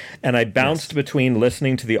copy, and I bounced between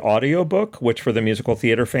listening to the audiobook, which for the musical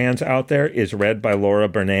theater fans out there is read by Laura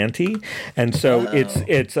Bernanti, and so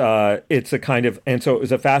it's a kind of, and so it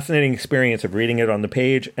was a fascinating experience of reading it on the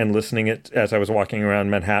page and listening it as I was walking around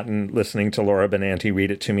Manhattan, listening to Laura Benanti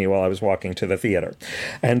read it to me while I was walking to the theater.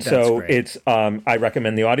 And so it's, I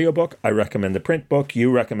recommend the audiobook. I recommend the print book.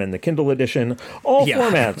 You recommend the Kindle edition. All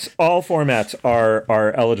formats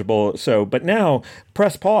are eligible. So, but now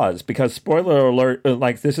press pause because spoiler alert,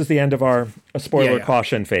 like this is the end of our spoiler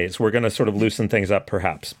caution phase. We're going to sort of loosen things up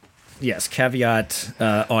perhaps. Yes, caveat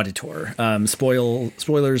auditor.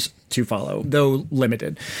 Spoilers to follow, though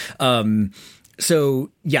limited. So,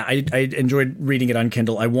 I enjoyed reading it on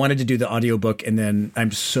Kindle. I wanted to do the audiobook, and then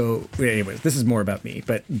anyways, this is more about me,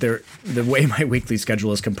 but the way my weekly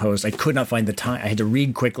schedule is composed, I could not find the time. I had to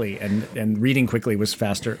read quickly, and reading quickly was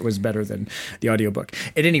better than the audiobook.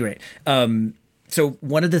 At any rate, so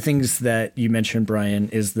one of the things that you mentioned, Brian,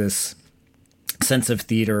 is this sense of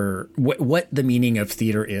theater, what the meaning of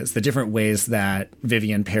theater is, the different ways that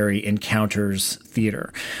Vivian Perry encounters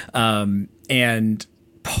theater. And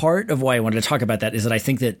part of why I wanted to talk about that is that I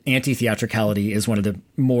think that anti-theatricality is one of the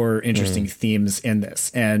more interesting themes in this.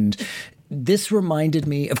 And this reminded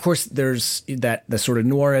me, of course, there's the sort of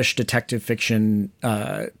noirish detective fiction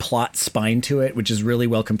plot spine to it, which is really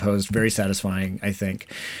well composed, very satisfying, I think.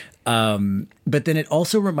 But then it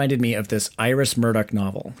also reminded me of this Iris Murdoch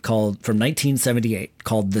novel from 1978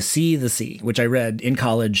 called The Sea, which I read in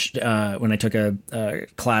college when I took a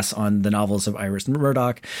class on the novels of Iris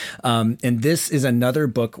Murdoch. And this is another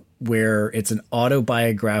book where it's an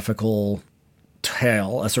autobiographical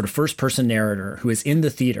tale, a sort of first-person narrator who is in the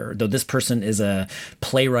theater, though this person is a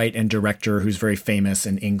playwright and director who's very famous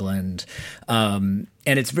in England.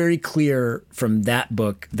 And it's very clear from that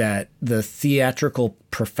book that the theatrical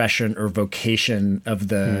profession or vocation of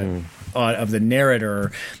the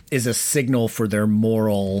narrator is a signal for their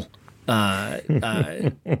moral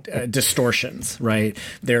distortions, right?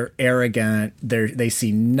 They're arrogant. They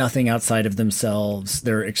see nothing outside of themselves.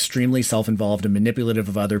 They're extremely self-involved and manipulative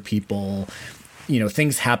of other people.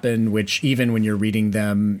 Things happen which even when you're reading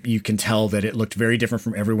them, you can tell that it looked very different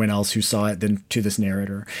from everyone else who saw it than to this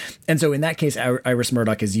narrator. And so in that case, Iris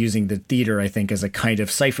Murdoch is using the theater, I think, as a kind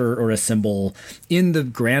of cipher or a symbol in the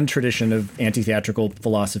grand tradition of anti-theatrical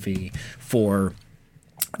philosophy for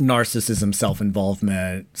narcissism,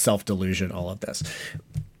 self-involvement, self-delusion, all of this.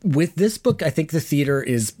 With this book, I think the theater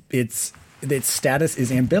its status is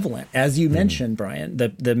ambivalent. As you mentioned, Brian,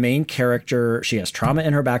 the main character, she has trauma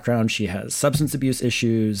in her background. She has substance abuse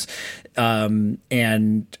issues. And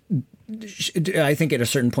I think at a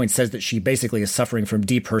certain point says that she basically is suffering from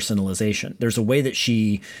depersonalization. There's a way that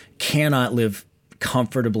she cannot live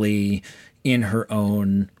comfortably in her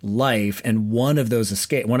own life, and one of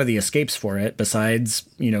the escapes for it, besides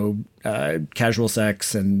casual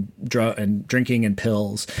sex and drinking and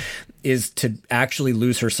pills, is to actually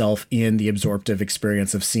lose herself in the absorptive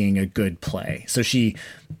experience of seeing a good play. So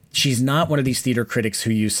she's not one of these theater critics who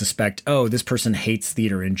you suspect, oh, this person hates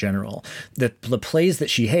theater in general. The plays that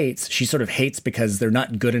she hates, she sort of hates because they're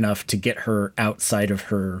not good enough to get her outside of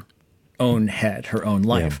her own head, her own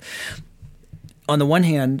life. Yeah. On the one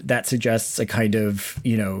hand, that suggests a kind of,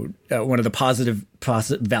 one of the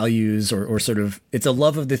positive values or sort of, it's a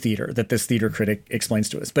love of the theater that this theater critic explains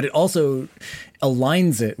to us. But it also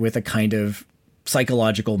aligns it with a kind of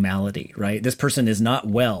psychological malady, right? This person is not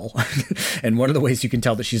well. And one of the ways you can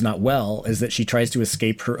tell that she's not well is that she tries to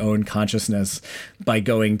escape her own consciousness by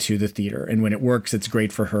going to the theater. And when it works, it's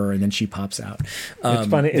great for her. And then she pops out.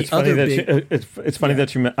 It's funny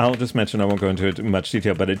that you, I'll just mention, I won't go into it in much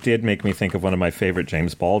detail, but it did make me think of one of my favorite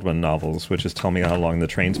James Baldwin novels, which is Tell Me How Long the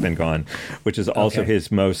Train's Been Gone, which is also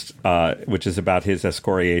his most, which is about his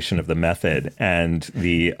excoriation of the method and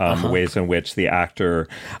the ways in which the actor,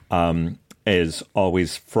 is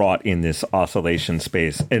always fraught in this oscillation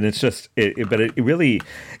space. And it's just,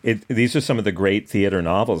 these are some of the great theater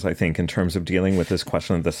novels, I think, in terms of dealing with this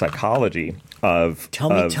question of the psychology of...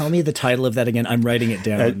 Tell me the title of that again. I'm writing it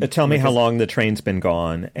down. Tell Me How Long the Train's Been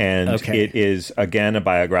Gone. And it is, again, a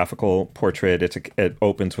biographical portrait. It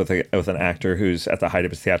opens with an actor who's at the height of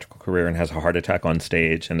his theatrical career and has a heart attack on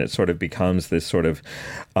stage. And it sort of becomes this sort of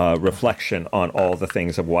reflection on all the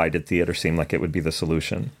things of why did theater seem like it would be the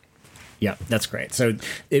solution. Yeah, that's great. So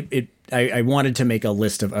I wanted to make a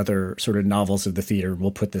list of other sort of novels of the theater.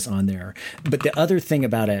 We'll put this on there. But the other thing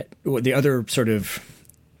about it, the other sort of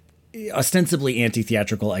ostensibly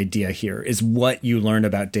anti-theatrical idea here is what you learn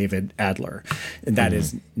about David Adler. And that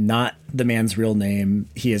is not the man's real name.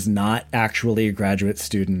 He is not actually a graduate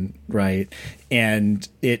student, right? And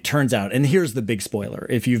it turns out, and here's the big spoiler.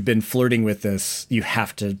 If you've been flirting with this, you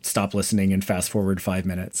have to stop listening and fast forward 5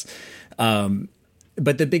 minutes.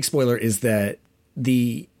 But the big spoiler is that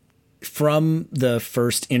from the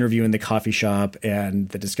first interview in the coffee shop and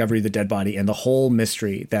the discovery of the dead body and the whole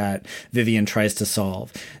mystery that Vivian tries to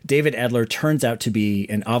solve, David Adler turns out to be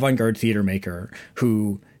an avant-garde theater maker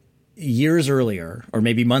who years earlier, or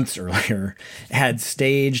maybe months earlier, had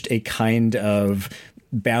staged a kind of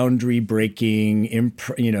boundary-breaking,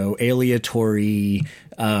 aleatory,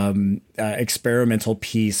 experimental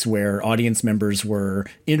piece where audience members were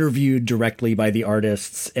interviewed directly by the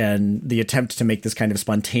artists, and the attempt to make this kind of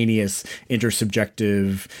spontaneous,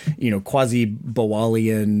 intersubjective,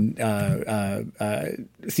 quasi-Bowalian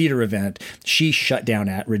theater event, she shut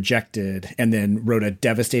down rejected, and then wrote a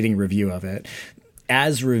devastating review of it.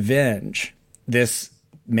 As revenge, this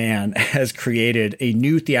man has created a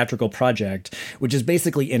new theatrical project, which is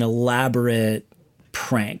basically an elaborate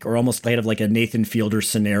prank, or almost kind of like a Nathan Fielder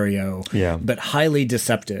scenario, but highly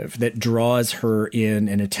deceptive, that draws her in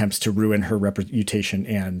and attempts to ruin her reputation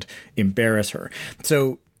and embarrass her.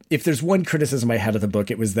 So if there's one criticism I had of the book,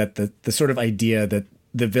 it was that the sort of idea that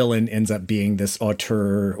the villain ends up being this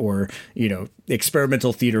auteur or,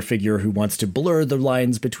 experimental theater figure who wants to blur the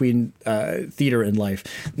lines between theater and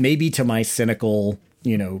life. Maybe to my cynical,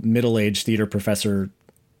 middle-aged theater professor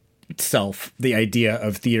self, the idea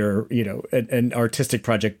of theater, an artistic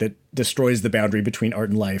project that destroys the boundary between art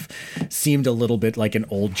and life, seemed a little bit like an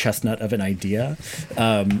old chestnut of an idea.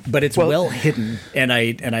 But it's well hidden, and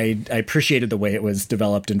I appreciated the way it was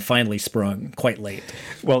developed and finally sprung quite late.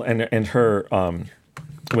 Well, and her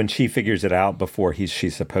when she figures it out before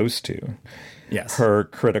she's supposed to. Yes. Her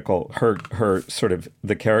sort of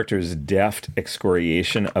the character's deft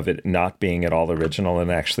excoriation of it not being at all original and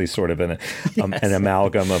actually sort of an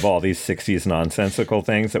amalgam of all these 60s nonsensical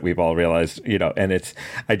things that we've all realized, and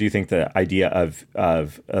I do think the idea of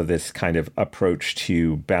this kind of approach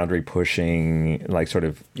to boundary pushing, like sort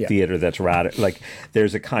of theater that's radical, like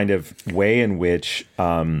there's a kind of way in which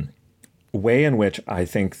I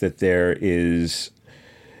think that there is,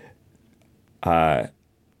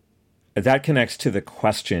 that connects to the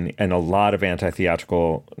question in a lot of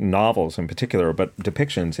anti-theatrical novels in particular, but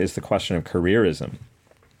depictions, is the question of careerism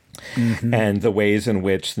and the ways in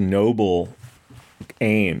which noble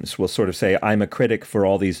aims will sort of say, I'm a critic for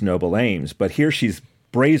all these noble aims, but here she's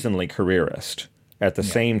brazenly careerist. at the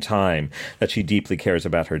same time that she deeply cares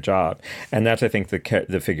about her job. And that's, I think,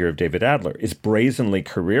 the figure of David Adler is brazenly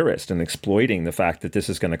careerist and exploiting the fact that this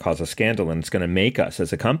is going to cause a scandal and it's going to make us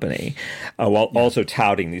as a company, while also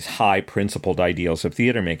touting these high principled ideals of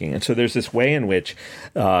theater making. And so there's this way in which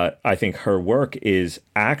I think her work is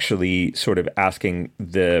actually sort of asking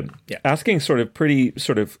sort of pretty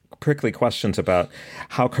sort of prickly questions about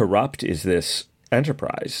how corrupt is this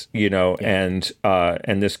enterprise, and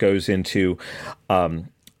this goes into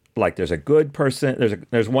like there's a good person,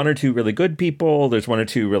 there's one or two really good people, there's one or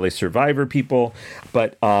two really survivor people,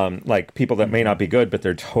 but like people that may not be good, but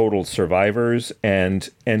they're total survivors, and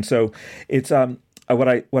so it's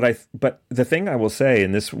but the thing I will say,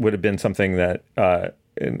 and this would have been something that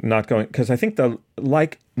not going, because I think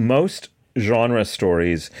like most genre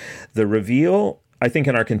stories, the reveal, I think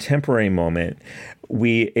in our contemporary moment,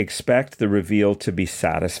 we expect the reveal to be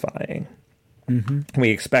satisfying. Mm-hmm.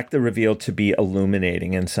 We expect the reveal to be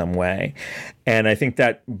illuminating in some way. And I think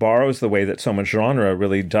that borrows the way that so much genre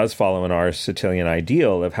really does follow an Aristotelian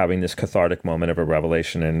ideal of having this cathartic moment of a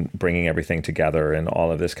revelation and bringing everything together and all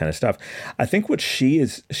of this kind of stuff. I think what she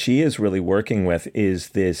is really working with is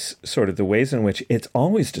this sort of the ways in which it's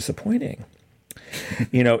always disappointing.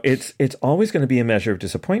 It's always going to be a measure of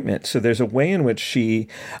disappointment. So there's a way in which she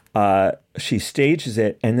stages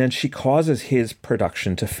it, and then she causes his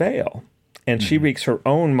production to fail. And she wreaks her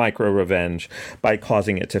own micro-revenge by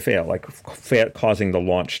causing it to fail, like causing the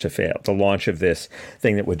launch to fail, the launch of this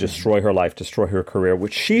thing that would destroy her life, destroy her career,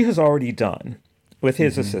 which she has already done with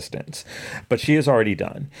his assistance. But she has already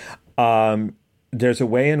done. There's a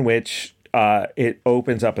way in which it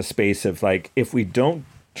opens up a space of, like, if we don't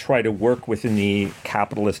try to work within the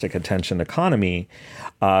capitalistic attention economy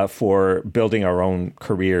for building our own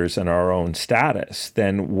careers and our own status,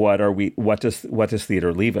 then what does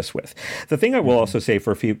theater leave us with? The thing I will also say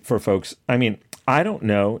for folks, I mean, I don't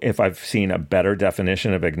know if I've seen a better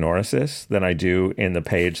definition of ignorasis than I do in the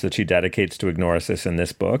page that she dedicates to ignorasis in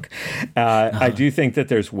this book. I do think that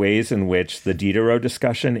there's ways in which the Diderot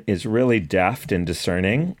discussion is really deft and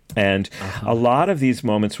discerning. And a lot of these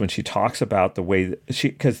moments when she talks about the way that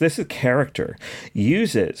because this is character,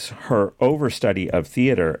 uses her overstudy of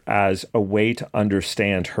theater as a way to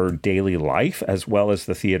understand her daily life as well as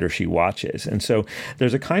the theater she watches. And so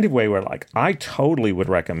there's a kind of way where, like, I totally would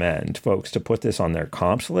recommend folks to put this on their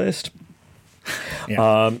comps list.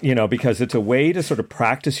 Yeah. Because it's a way to sort of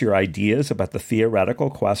practice your ideas about the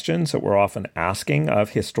theoretical questions that we're often asking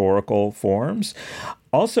of historical forms.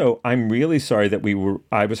 Also, I'm really sorry that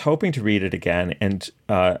I was hoping to read it again, and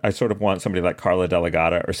I sort of want somebody like Carla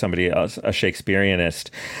Delegata or somebody else, a Shakespeareanist,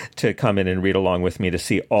 to come in and read along with me to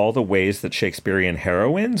see all the ways that Shakespearean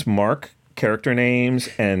heroines mark character names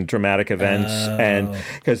and dramatic events. And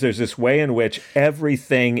because there's this way in which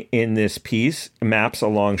everything in this piece maps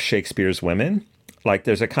along Shakespeare's women. Like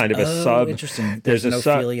there's a kind of a sub. Interesting. There's an a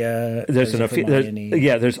Ophelia.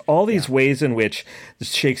 There's all these ways in which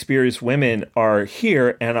Shakespeare's women are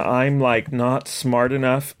here, and I'm like not smart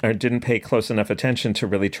enough or didn't pay close enough attention to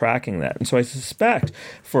really tracking that. And so I suspect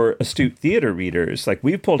for astute theater readers, like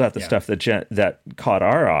we've pulled out the stuff that caught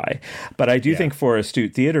our eye, but I do think for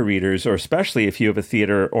astute theater readers, or especially if you have a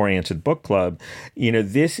theater-oriented book club,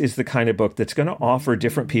 this is the kind of book that's going to offer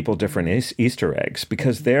different people different Easter eggs,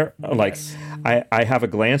 because they're like I have a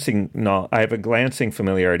glancing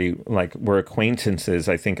familiarity, like we're acquaintances.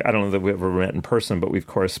 I think, I don't know that we've ever met in person, but we've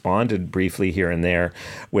corresponded briefly here and there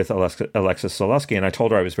with Alexis Soloski. And I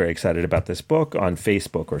told her I was very excited about this book on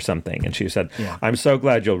Facebook or something. And she said, I'm so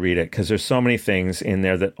glad you'll read it because there's so many things in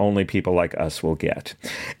there that only people like us will get.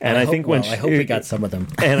 And I hope we got some of them.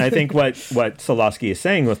 And I think what Soloski is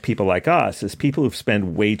saying with people like us is people who've spent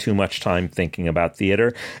way too much time thinking about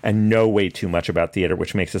theater and know way too much about theater,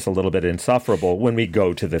 which makes us a little bit insufferable when we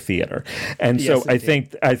go to the theater. And so I think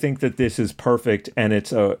that this is perfect, and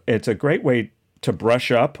it's a great way to brush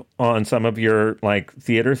up on some of your like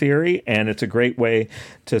theater theory, and it's a great way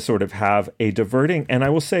to sort of have a diverting. And I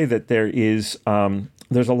will say that there's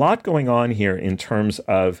a lot going on here in terms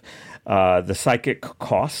of the psychic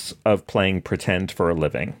costs of playing pretend for a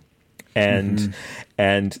living. And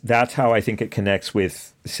that's how I think it connects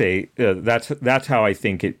with, that's how I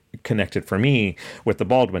think it connected for me with the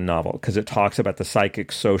Baldwin novel, because it talks about the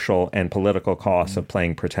psychic, social, and political costs of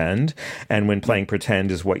playing pretend. And when playing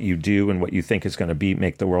pretend is what you do and what you think is going to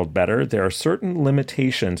make the world better, there are certain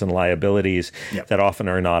limitations and liabilities that often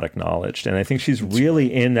are not acknowledged. And I think she's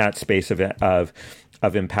really in that space of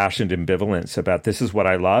impassioned ambivalence about this is what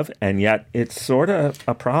I love, and yet it's sort of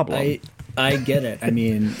a problem. I get it. I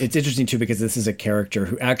mean, it's interesting too because this is a character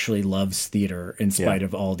who actually loves theater in spite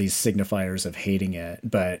of all these signifiers of hating it.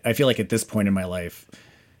 But I feel like at this point in my life,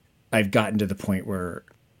 I've gotten to the point where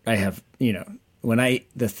I have,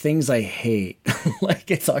 the things I hate, like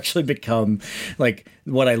it's actually become like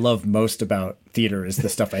what I love most about theater is the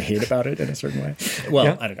stuff I hate about it in a certain way.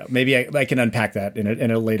 Well, I don't know. Maybe I can unpack that in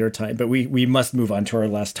a later time, but we must move on to our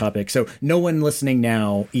last topic. So no one listening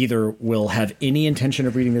now either will have any intention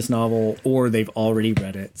of reading this novel or they've already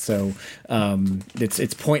read it. So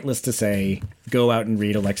it's pointless to say, go out and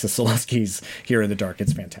read Alexis Soloski's Here in the Dark.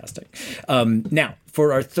 It's fantastic. Now,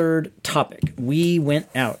 for our third topic, we went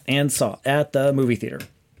out and saw at the movie theater.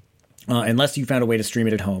 Unless you found a way to stream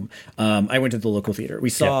it at home. I went to the local theater. We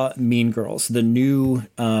saw Mean Girls, the new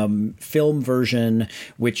film version,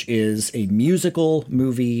 which is a musical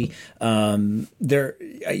movie. I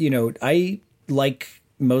like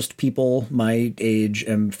most people my age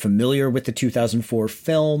am familiar with the 2004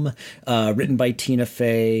 film written by Tina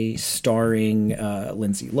Fey, starring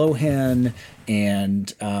Lindsay Lohan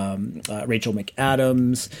and Rachel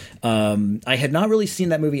McAdams. I had not really seen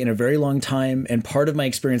that movie in a very long time, and part of my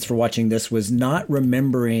experience for watching this was not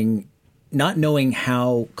knowing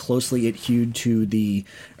how closely it hewed to the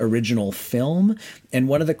original film. And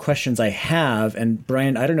one of the questions I have, and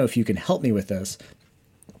Brian, I don't know if you can help me with this,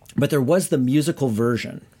 but there was the musical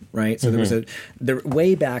version, right? So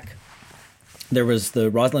way back, there was the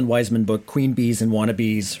Rosalind Wiseman book, Queen Bees and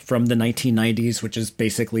Wannabes from the 1990s, which is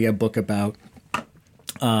basically a book about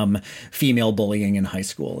female bullying in high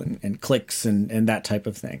school and cliques and that type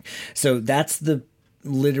of thing. So that's the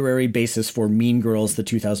literary basis for Mean Girls, the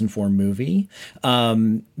 2004 movie.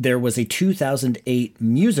 There was a 2008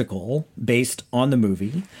 musical based on the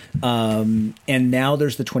movie. And now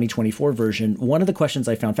there's the 2024 version. One of the questions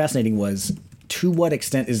I found fascinating was, to what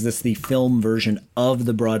extent is this the film version of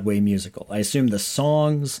the Broadway musical? I assume the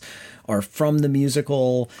songs are from the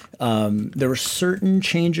musical. There were certain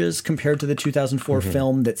changes compared to the 2004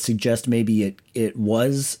 film that suggest maybe it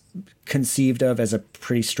was conceived of as a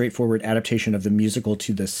pretty straightforward adaptation of the musical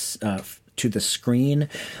to the screen.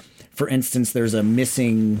 For instance, there's a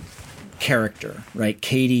missing character, right?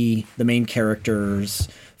 Katie, the main character's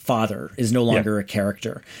father, is no longer a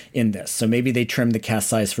character in this. So maybe they trimmed the cast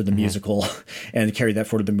size for the musical and carried that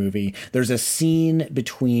forward to the movie. There's a scene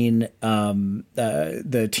between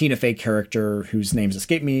the Tina Fey character, whose name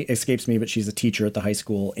escapes me, but she's a teacher at the high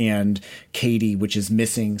school, and Katie, which is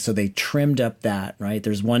missing. So they trimmed up that, right?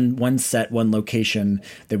 There's one location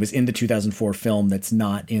that was in the 2004 film that's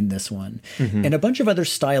not in this one. And a bunch of other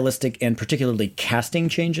stylistic and particularly casting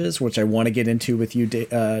changes, which I want to get into with you,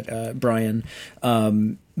 Brian.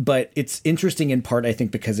 But it's interesting in part, I think,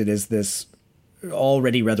 because it is this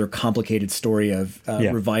already rather complicated story of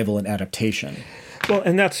revival and adaptation. Well,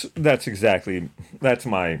 and that's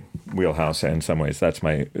my wheelhouse in some ways. That's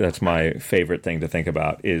my favorite thing to think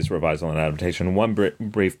about is revival and adaptation. One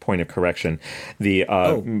brief point of correction: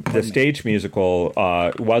 the stage musical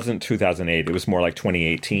wasn't 2008. It was more like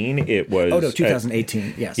 2018. It was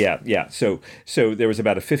 2018. Yes. Yeah. So there was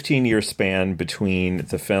about a 15-year span between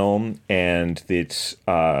the film and its.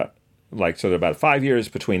 So there are about 5 years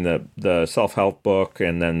between the self-help book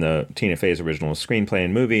and then the Tina Fey's original screenplay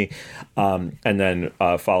and movie. And then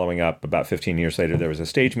following up about 15 years later, there was a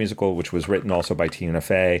stage musical, which was written also by Tina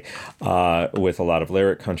Fey, with a lot of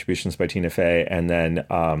lyric contributions by Tina Fey. And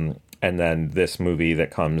then this movie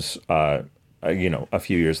that comes, a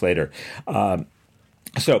few years later.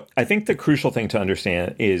 So I think the crucial thing to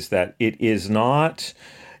understand is that it is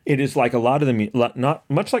like a lot of not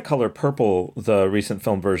much like Color Purple, the recent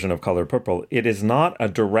film version of Color Purple. It is not a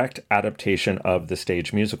direct adaptation of the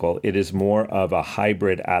stage musical. It is more of a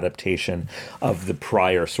hybrid adaptation of the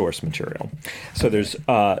prior source material. So there's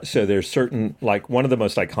certain, like one of the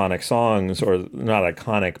most iconic songs, or not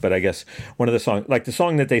iconic, but I guess one of the songs, like the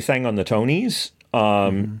song that they sang on the Tonys.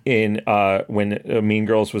 In when Mean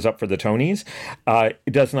Girls was up for the Tonys,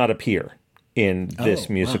 it does not appear in this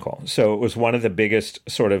musical. Wow. So it was one of the biggest,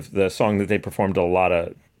 sort of the song that they performed a lot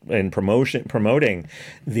of in promoting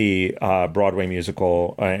the Broadway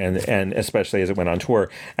musical, and especially as it went on tour.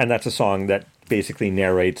 And that's a song that basically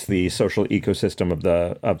narrates the social ecosystem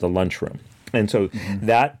of the lunchroom. And so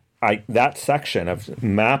that section of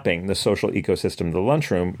mapping the social ecosystem of the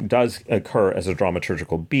lunchroom does occur as a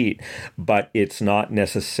dramaturgical beat, but it's not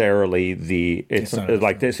necessarily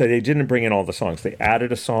like this. So they didn't bring in all the songs. They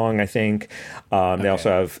added a song, I think. They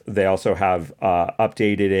also have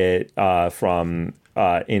updated it from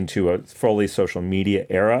into a fully social media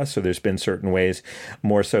era. So there's been certain ways,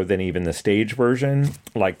 more so than even the stage version.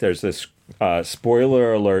 Like there's this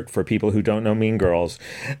spoiler alert for people who don't know Mean Girls.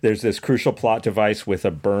 There's this crucial plot device with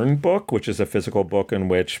a burn book, which is a physical book in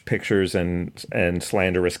which pictures and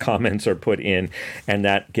slanderous comments are put in, and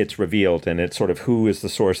that gets revealed. And it's sort of who is the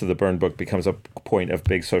source of the burn book becomes a point of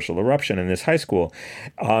big social eruption in this high school.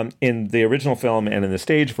 In the original film and in the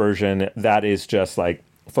stage version, that is just like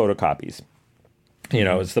photocopies.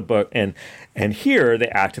 It's the book, and here they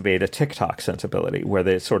activate a TikTok sensibility where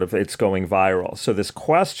they it's going viral. So this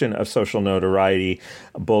question of social notoriety,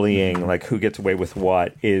 bullying, like who gets away with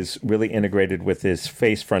what, is really integrated with this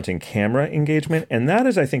face-fronting camera engagement, and that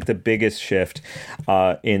is, I think, the biggest shift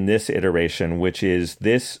in this iteration, which is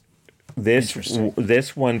this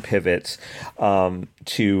one pivots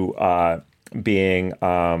to being.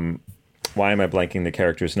 Why am I blanking the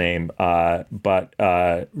character's name? But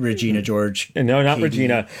Regina George. No, not Katie.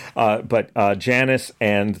 Regina. But Janice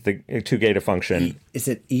and the Too Gay to Function. Is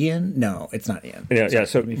it Ian? No, it's not Ian. Yeah.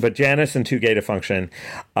 So, but Janice and Too Gay to Function.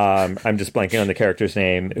 I'm just blanking on the character's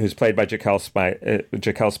name, who's played by Jaquel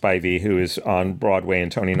Spivey, who is on Broadway and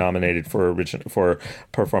Tony nominated for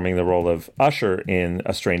performing the role of Usher in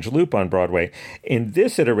A Strange Loop on Broadway. In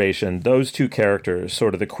this iteration, those two characters,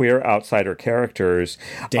 sort of the queer outsider characters,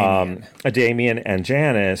 Damien and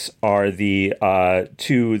Janice, are the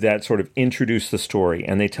two that sort of introduce the story,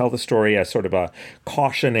 and they tell the story as sort of a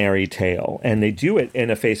cautionary tale, and they do it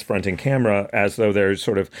in a face-fronting camera as though they're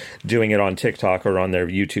sort of doing it on TikTok or on their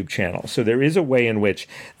YouTube channel. So there is a way in which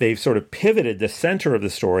they've sort of pivoted the center of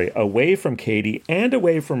the story away from Katie and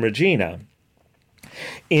away from Regina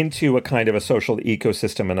into a kind of a social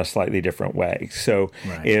ecosystem in a slightly different way. So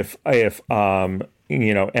and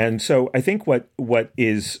so I think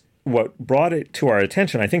what brought it to our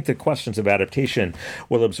attention, I think the questions of adaptation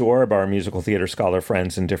will absorb our musical theater scholar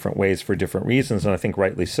friends in different ways for different reasons, and I think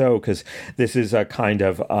rightly so, because this is a kind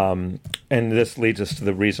of, and this leads us to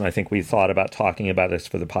the reason I think we thought about talking about this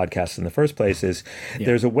for the podcast in the first place, is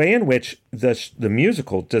there's a way in which the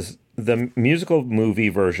musical movie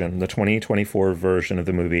version, the 2024 version of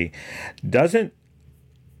the movie, doesn't...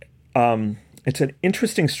 it's an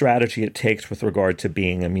interesting strategy it takes with regard to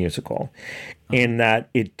being a musical, in that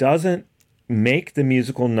it doesn't make the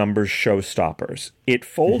musical numbers showstoppers. It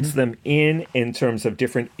folds them in terms of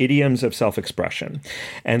different idioms of self-expression.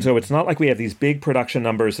 And so it's not like we have these big production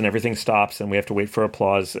numbers and everything stops and we have to wait for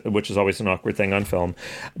applause, which is always an awkward thing on film.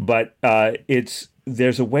 But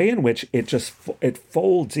there's a way in which it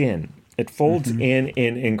folds in. It folds in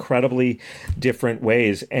incredibly different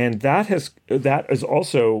ways. And that has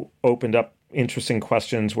also opened up interesting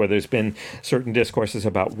questions where there's been certain discourses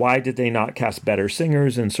about why did they not cast better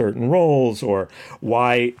singers in certain roles, or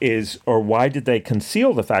why did they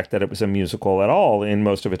conceal the fact that it was a musical at all in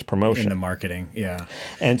most of its promotion, in the marketing.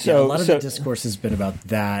 And so a lot of the discourse has been about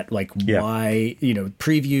that, like why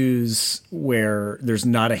previews where there's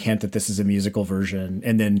not a hint that this is a musical version,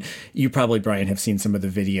 and then you probably, Brian, have seen some of the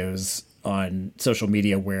videos on social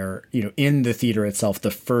media where, in the theater itself,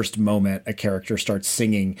 the first moment a character starts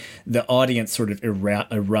singing, the audience sort of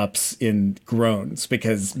erupts in groans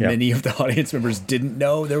because many of the audience members didn't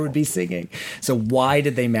know there would be singing. So why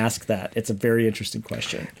did they mask that? It's a very interesting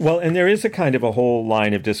question. Well, and there is a kind of a whole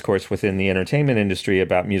line of discourse within the entertainment industry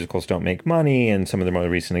about musicals don't make money, and some of the more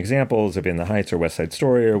recent examples of In the Heights or West Side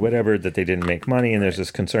Story or whatever, that they didn't make money, and there's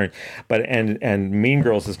this concern. But and Mean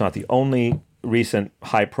Girls is not the only recent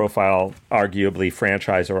high-profile, arguably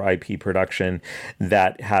franchise or IP production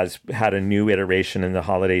that has had a new iteration in the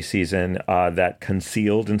holiday season that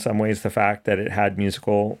concealed in some ways the fact that it had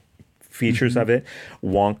musical features of it.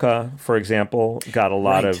 Wonka, for example, got a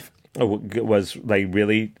lot of... was like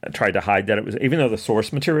really tried to hide that it was, even though the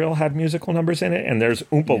source material had musical numbers in it, and there's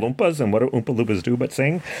Oompa Loompas, and what do Oompa Loompas do but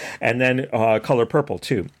sing? And then Color Purple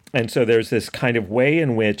too. And so there's this kind of way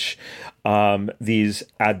in which these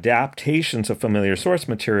adaptations of familiar source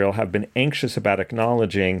material have been anxious about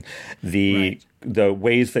acknowledging the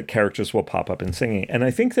ways that characters will pop up in singing. And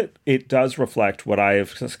I think that it does reflect what I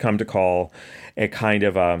have come to call a kind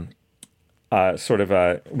of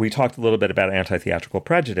we talked a little bit about anti-theatrical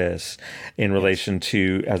prejudice in relation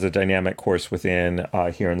to as a dynamic course within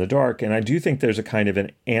Here in the Dark. And I do think there's a kind of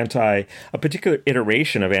a particular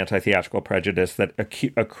iteration of anti-theatrical prejudice that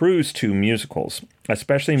accrues to musicals,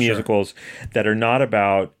 especially musicals that are not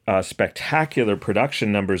about spectacular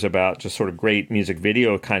production numbers, about just sort of great music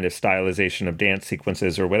video kind of stylization of dance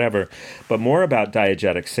sequences or whatever, but more about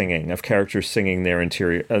diegetic singing, of characters singing their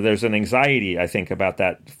interior. There's an anxiety, I think, about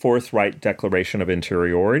that forthright declaration declaration of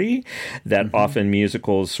interiority that often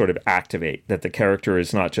musicals sort of activate, that the character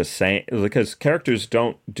is not just saying, because characters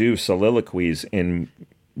don't do soliloquies in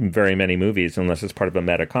very many movies unless it's part of a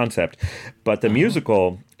meta concept, but the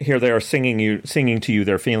musical, here they are singing to you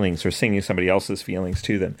their feelings, or singing somebody else's feelings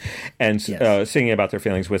to them, and singing about their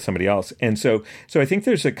feelings with somebody else. And so I think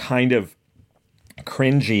there's a kind of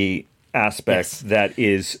cringy aspect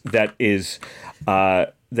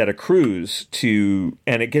that accrues to,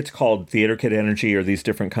 and it gets called theater kid energy or these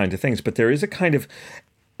different kinds of things, but there is a kind of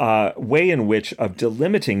way in which of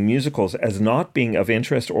delimiting musicals as not being of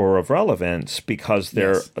interest or of relevance because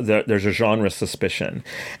there's a genre suspicion.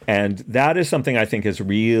 And that is something I think has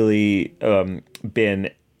really been,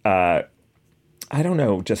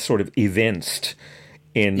 just sort of evinced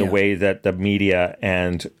in the way that the media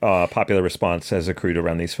and popular response has accrued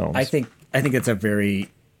around these films. I think it's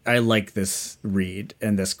I like this read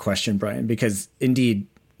and this question, Brian, because indeed,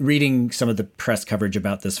 reading some of the press coverage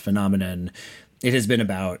about this phenomenon, it has been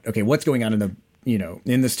about, okay, what's going on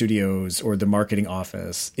in the studios or the marketing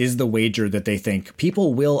office? Is the wager that they think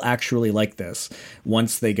people will actually like this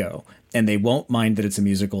once they go, and they won't mind that it's a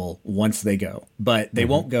musical once they go, but they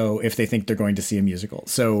won't go if they think they're going to see a musical.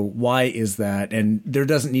 So why is that? And there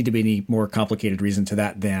doesn't need to be any more complicated reason to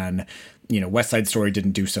that than, West Side Story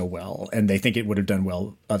didn't do so well, and they think it would have done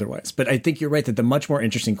well otherwise. But I think you're right that the much more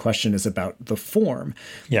interesting question is about the form.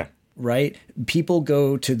 Yeah. Right? People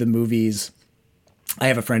go to the movies. I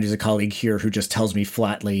have a friend who's a colleague here who just tells me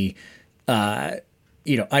flatly,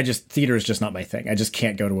 theater is just not my thing. I just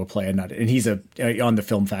can't go to a play and he's on the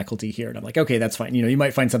film faculty here. And I'm like, okay, that's fine. You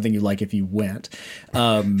might find something you like if you went.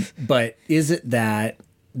 But is it that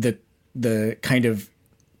the kind of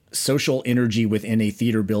social energy within a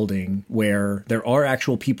theater building where there are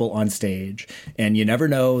actual people on stage and you never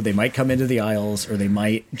know, they might come into the aisles or they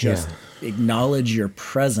might just acknowledge your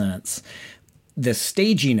presence, the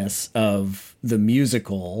staginess of the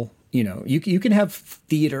musical, you can have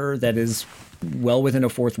theater that is well within a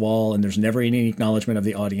fourth wall and there's never any acknowledgement of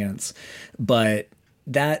the audience, but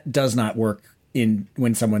that does not work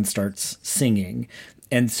when someone starts singing.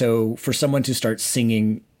 And so for someone to start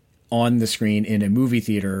singing on the screen in a movie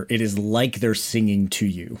theater, it is like they're singing to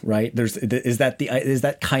you, right? Is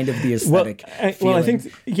that kind of the aesthetic feeling? I think,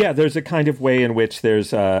 there's a kind of way in which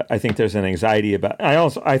there's I think there's an anxiety about,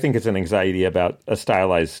 I think it's an anxiety about a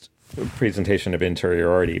stylized presentation of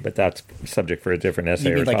interiority, but that's subject for a different essay.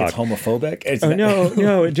 You mean or like talk. It's homophobic?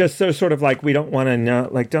 No, just so sort of like we don't want to know,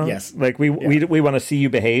 we want to see you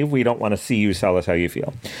behave. We don't want to see you tell us how you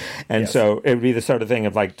feel. And so it would be the sort of thing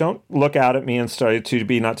of like, don't look out at me and start to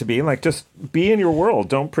be, not to be, like just be in your world.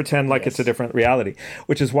 Don't pretend like it's a different reality,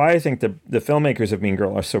 which is why I think the filmmakers of Mean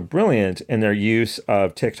Girl are so brilliant in their use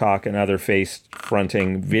of TikTok and other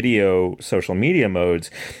face-fronting video social media modes,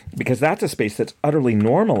 because that's a space that's utterly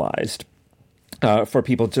normalized for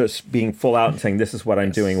people just being full out and saying, this is what I'm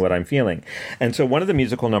doing, what I'm feeling. And so one of the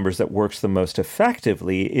musical numbers that works the most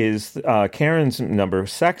effectively is Karen's number,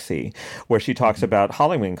 Sexy, where she talks about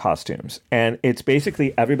Halloween costumes. And it's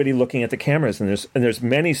basically everybody looking at the cameras, and there's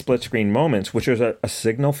many split screen moments, which is a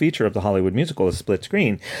signal feature of the Hollywood musical, is split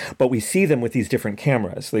screen. But we see them with these different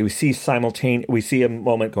cameras. We see a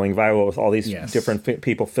moment going viral with all these different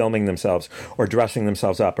people filming themselves or dressing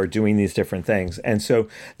themselves up or doing these different things. And so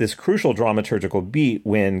this crucial dramaturgical beat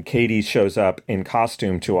when Katie shows up in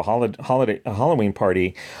costume to a Halloween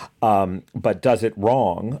party, but does it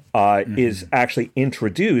wrong, is actually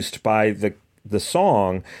introduced by the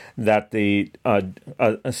song that the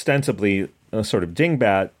ostensibly sort of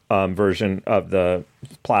dingbat version of the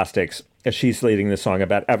Plastics, as she's leading the song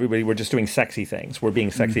about everybody, we're just doing sexy things. We're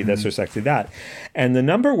being sexy this or sexy that. And the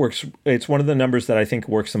number works. It's one of the numbers that I think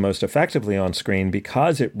works the most effectively on screen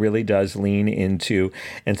because it really does lean into,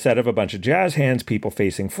 instead of a bunch of jazz hands, people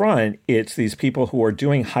facing front, it's these people who are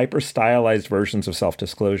doing hyper stylized versions of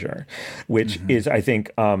self-disclosure, which is, I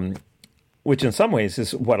think, which in some ways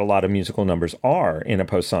is what a lot of musical numbers are in a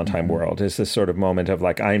post-Sondheim world, is this sort of moment of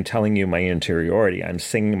like, I'm telling you my interiority. I'm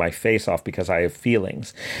singing my face off because I have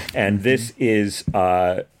feelings. And this is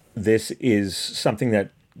something that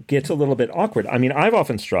gets a little bit awkward. I mean, I've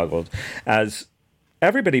often struggled as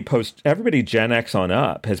everybody Gen X on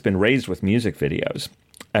up has been raised with music videos.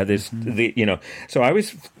 So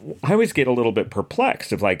I always get a little bit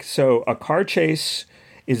perplexed of like, so a car chase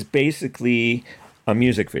is basically a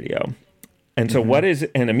music video. And so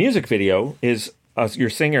and a music video is your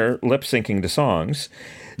singer lip syncing to songs.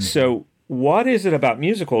 So what is it about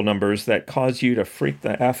musical numbers that cause you to freak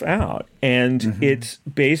the F out? And it's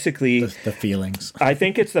basically the feelings. I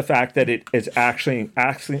think it's the fact that it is actually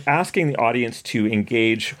asking the audience to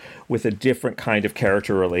engage with a different kind of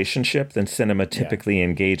character relationship than cinema typically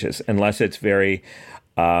engages, unless it's very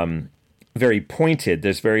very pointed.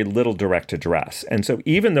 There's very little direct address. And so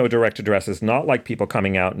even though direct address is not like people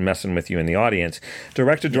coming out and messing with you in the audience,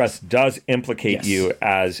 direct address does implicate you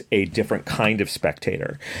as a different kind of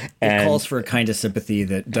spectator. And it calls for a kind of sympathy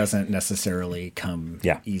that doesn't necessarily come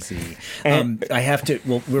easy. I have to,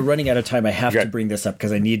 we're running out of time. I have to bring this up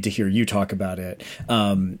because I need to hear you talk about it,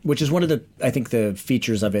 which is one of the, I think, the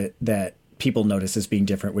features of it that people notice as being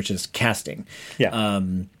different, which is casting.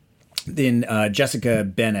 Then Jessica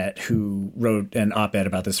Bennett, who wrote an op-ed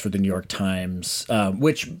about this for the New York Times,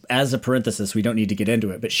 which, as a parenthesis, we don't need to get into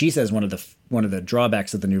it, but she says one of the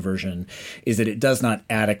drawbacks of the new version is that it does not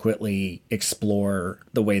adequately explore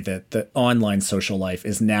the way that the online social life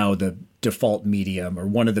is now the default medium, or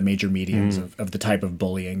one of the major mediums of the type of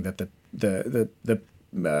bullying that the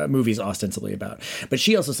movie's ostensibly about. But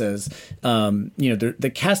she also says,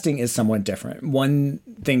 the casting is somewhat different. One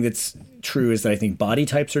thing that's true is that I think body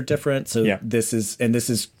types are different. So this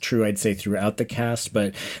is true, I'd say, throughout the cast,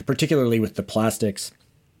 but particularly with the plastics.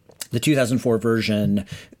 The 2004 version,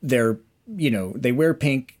 they wear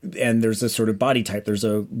pink, and there's a sort of body type. There's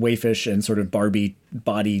a waifish and sort of Barbie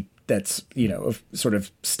body that's, sort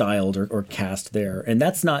of styled or cast there. And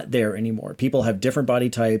that's not there anymore. People have different body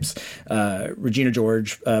types. Regina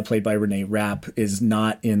George, played by Renee Rapp, is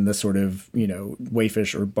not in the sort of,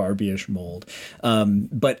 waifish or Barbie-ish mold.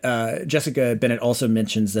 But Jessica Bennett also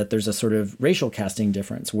mentions that there's a sort of racial casting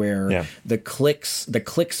difference where the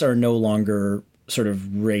cliques are no longer sort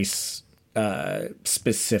of race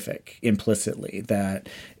specific implicitly, that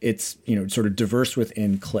it's sort of diverse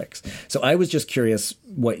within cliques. So I was just curious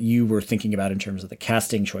what you were thinking about in terms of the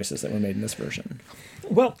casting choices that were made in this version.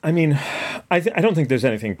 Well, I mean, I don't think there's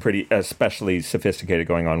anything pretty especially sophisticated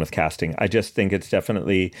going on with casting. I just think it's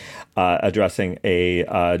definitely addressing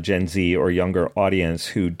a Gen Z or younger audience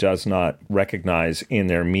who does not recognize in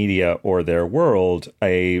their media or their world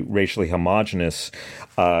a racially homogenous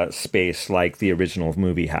space like the original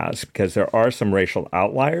movie has, because there are some racial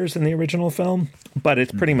outliers in the original film, but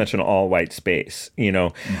it's pretty much an all-white space,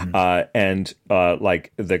 and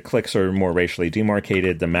like the cliques are more racially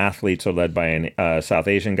demarcated. The mathletes are led by an South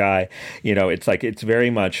Asian guy. It's very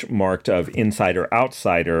much marked of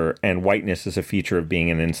insider-outsider, and whiteness is a feature of being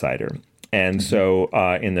an insider. And so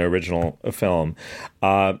in the original film.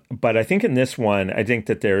 But I think in this one, I think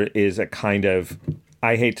that there is a kind of,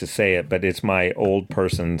 I hate to say it, but it's my old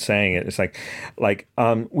person saying it. It's like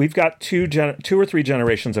we've got two or three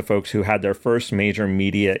generations of folks who had their first major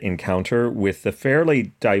media encounter with the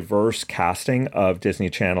fairly diverse casting of Disney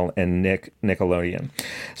Channel and Nickelodeon.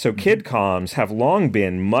 So kidcoms have long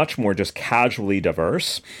been much more just casually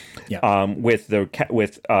diverse, with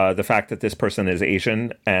the fact that this person is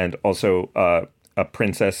Asian and also a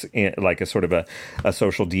princess, like a sort of a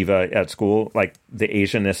social diva at school, like the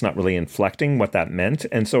Asianness not really inflecting what that meant.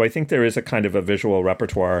 And so I think there is a kind of a visual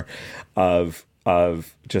repertoire of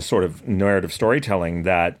just sort of narrative storytelling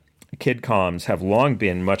that kidcoms have long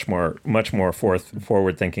been much more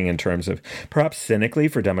forward thinking in terms of perhaps cynically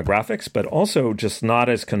for demographics, but also just not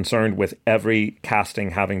as concerned with every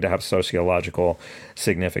casting having to have sociological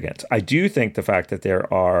significance. I do think the fact that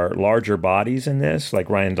there are larger bodies in this, like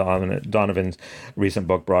Ryan Donovan's recent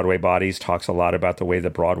book, Broadway Bodies, talks a lot about the way the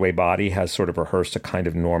Broadway body has sort of rehearsed a kind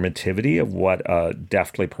of normativity of what a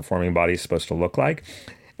deftly performing body is supposed to look like.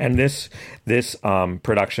 And this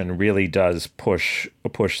production really does push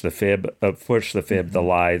the fib, the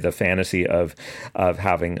lie, the fantasy of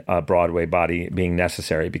having a Broadway body being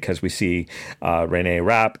necessary, because we see Renee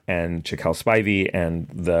Rapp and Jaquel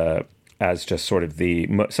Spivey as just sort of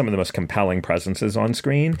some of the most compelling presences on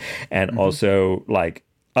screen, and also like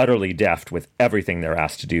utterly deft with everything they're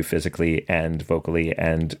asked to do physically and vocally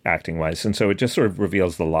and acting wise. And so it just sort of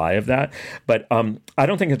reveals the lie of that. But I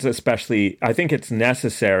don't think I think it's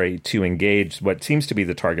necessary to engage what seems to be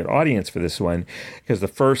the target audience for this one, because the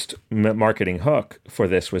first marketing hook for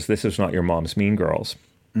this is not your mom's Mean Girls.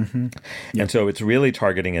 And so it's really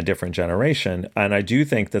targeting a different generation. And I do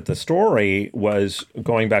think that the story was,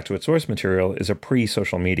 going back to its source material, is a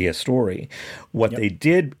pre-social media story. What they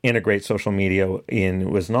did integrate social media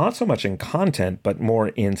in was not so much in content, but more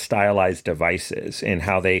in stylized devices, in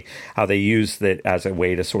how they used it as a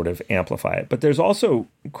way to sort of amplify it. But there's also,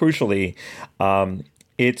 crucially,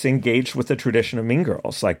 it's engaged with the tradition of Mean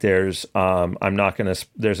Girls. Like there's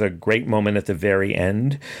a great moment at the very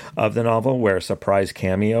end of the novel where a surprise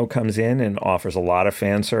cameo comes in and offers a lot of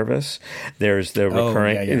fan service. There's the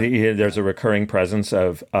recurring there's a recurring presence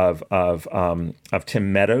of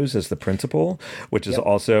Tim Meadows as the principal, which is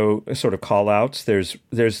also sort of call outs. There's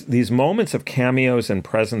these moments of cameos and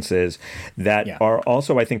presences that are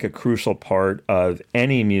also, I think, a crucial part of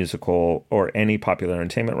any musical or any popular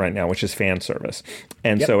entertainment right now, which is fan service.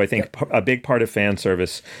 And so I think a big part of fan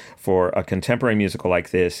service for a contemporary musical like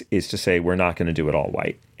this is to say we're not going to do it all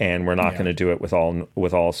white, and we're not going to do it with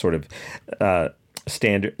all sort of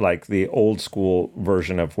standard, like the old school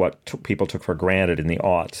version of what people took for granted in the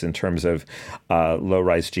aughts in terms of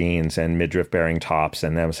low-rise jeans and midriff-bearing tops,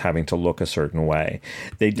 and them having to look a certain way.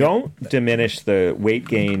 They don't diminish the weight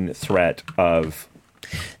gain threat of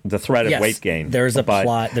weight gain. There's a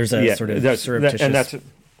plot. There's a sort of surreptitious and that's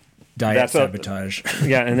diet sabotage.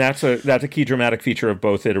 And that's a key dramatic feature of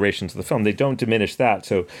both iterations of the film. They don't diminish that.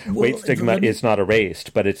 So weight stigma is not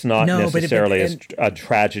erased, but it's not necessarily as a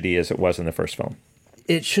tragedy as it was in the first film.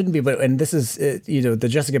 It shouldn't be, and this is, the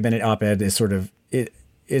Jessica Bennett op-ed is sort of, it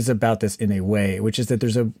is about this in a way, which is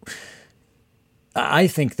that I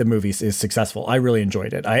think the movie is successful. I really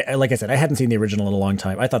enjoyed it. Like I said, I hadn't seen the original in a long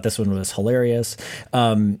time. I thought this one was hilarious.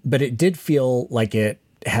 But it did feel like it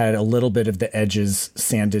had a little bit of the edges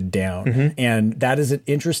sanded down. And that is an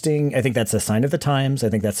interesting, I think that's a sign of the times. I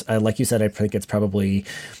think that's, like you said, I think it's probably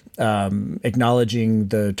acknowledging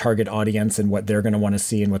the target audience and what they're going to want to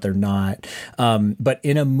see and what they're not. But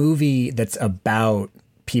in a movie that's about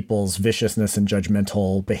people's viciousness and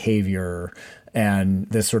judgmental behavior and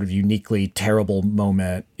this sort of uniquely terrible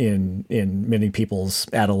moment in many people's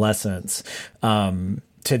adolescence, to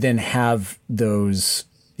then have those,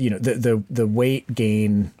 the weight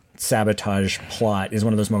gain sabotage plot is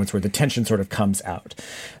one of those moments where the tension sort of comes out,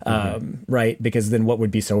 right? Because then what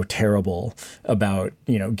would be so terrible about,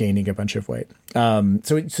 gaining a bunch of weight?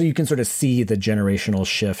 So you can sort of see the generational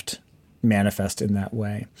shift manifest in that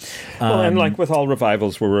way. And like with all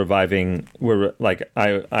revivals, we're like,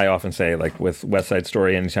 I often say, like with West Side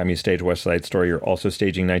Story, anytime you stage West Side Story, you're also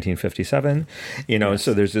staging 1957,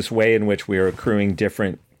 so there's this way in which we are accruing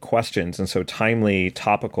different questions. And so timely,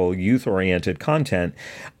 topical, youth-oriented content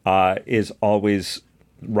is always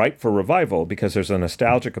ripe for revival because there's a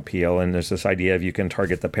nostalgic appeal and there's this idea of you can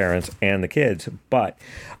target the parents and the kids, but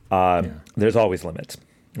there's always limits.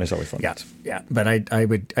 There's always limits. Yeah. But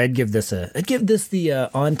I'd give this the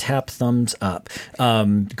on tap thumbs up.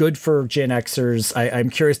 Good for Gen Xers. I'm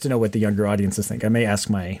curious to know what the younger audiences think. I may ask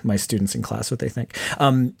my students in class what they think.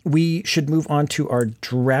 We should move on to our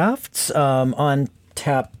drafts. On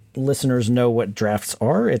tap listeners know what drafts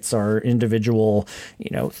are. It's our individual,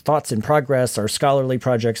 thoughts in progress, our scholarly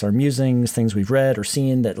projects, our musings, things we've read or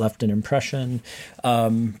seen that left an impression.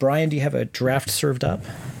 Brian, do you have a draft served up?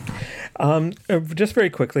 Just very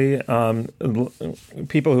quickly,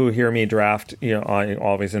 people who hear me draft, I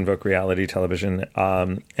always invoke reality television.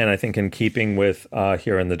 And I think in keeping with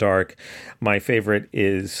Here in the Dark, my favorite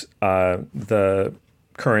is the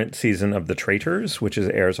current season of The Traitors, which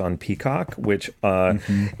airs on Peacock, which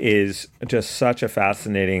is just such a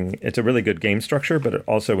fascinating, it's a really good game structure, but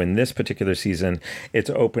also in this particular season,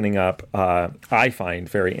 it's opening up, I find,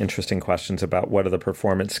 very interesting questions about what are the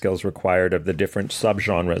performance skills required of the different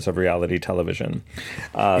subgenres of reality television.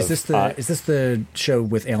 Is this the show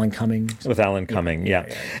with Alan Cumming? With Alan Cumming,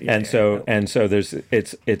 yeah. And so there's,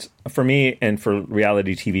 it's for me and for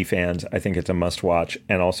reality TV fans, I think it's a must watch,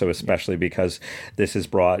 and also especially because this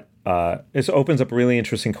is brought, this opens up really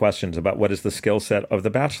interesting questions about what is the skill set of The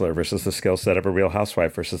Bachelor versus the skill set of a Real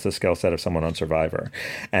Housewife versus the skill set of someone on Survivor,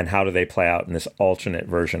 and how do they play out in this alternate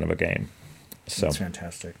version of a game. So that's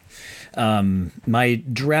fantastic. My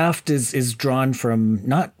draft is drawn from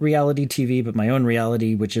not reality TV, but my own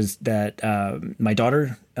reality, which is that my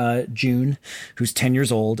daughter, June, who's 10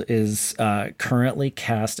 years old, is currently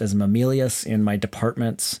cast as Mamelius in my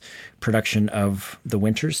department's production of The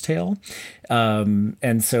Winter's Tale.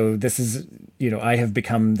 And so this is, I have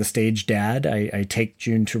become the stage dad. I take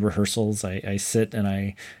June to rehearsals. I sit and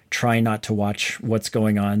I try not to watch what's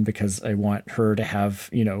going on because I want her to have,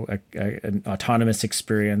 an autonomous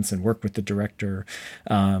experience and work with the director.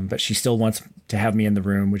 But she still wants to have me in the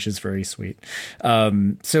room, which is very sweet.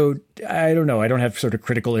 So I don't know. I don't have sort of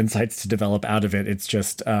critical insights to develop out of it. It's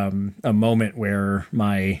just a moment where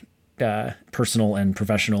my personal and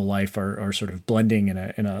professional life are sort of blending in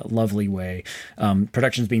a lovely way.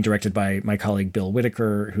 Production's being directed by my colleague Bill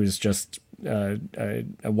Whitaker, who's just a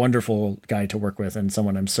wonderful guy to work with, and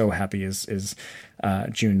someone I'm so happy is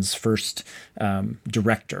June's first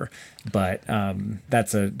director. But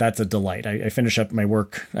that's a delight. I finish up my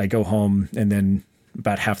work, I go home, and then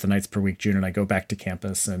about half the nights per week, June and I go back to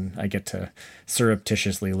campus, and I get to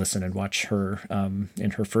surreptitiously listen and watch her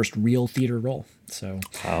in her first real theater role. So,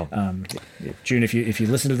 wow. June, if you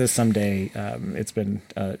listen to this someday, it's been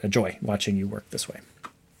a joy watching you work this way.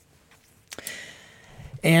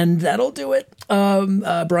 And that'll do it.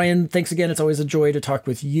 Brian, thanks again. It's always a joy to talk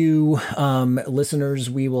with you. Listeners,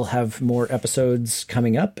 we will have more episodes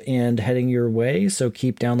coming up and heading your way. So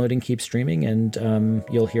keep downloading, keep streaming, and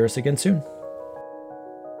you'll hear us again soon.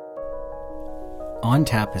 On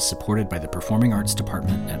Tap is supported by the Performing Arts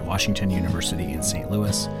Department at Washington University in St.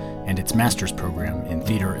 Louis and its master's program in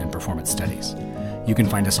Theater and Performance Studies. You can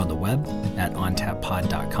find us on the web at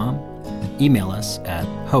ontappod.com, email us at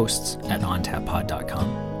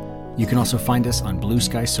hosts@ontappod.com. You can also find us on Blue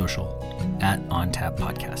Sky Social at OnTap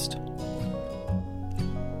Podcast.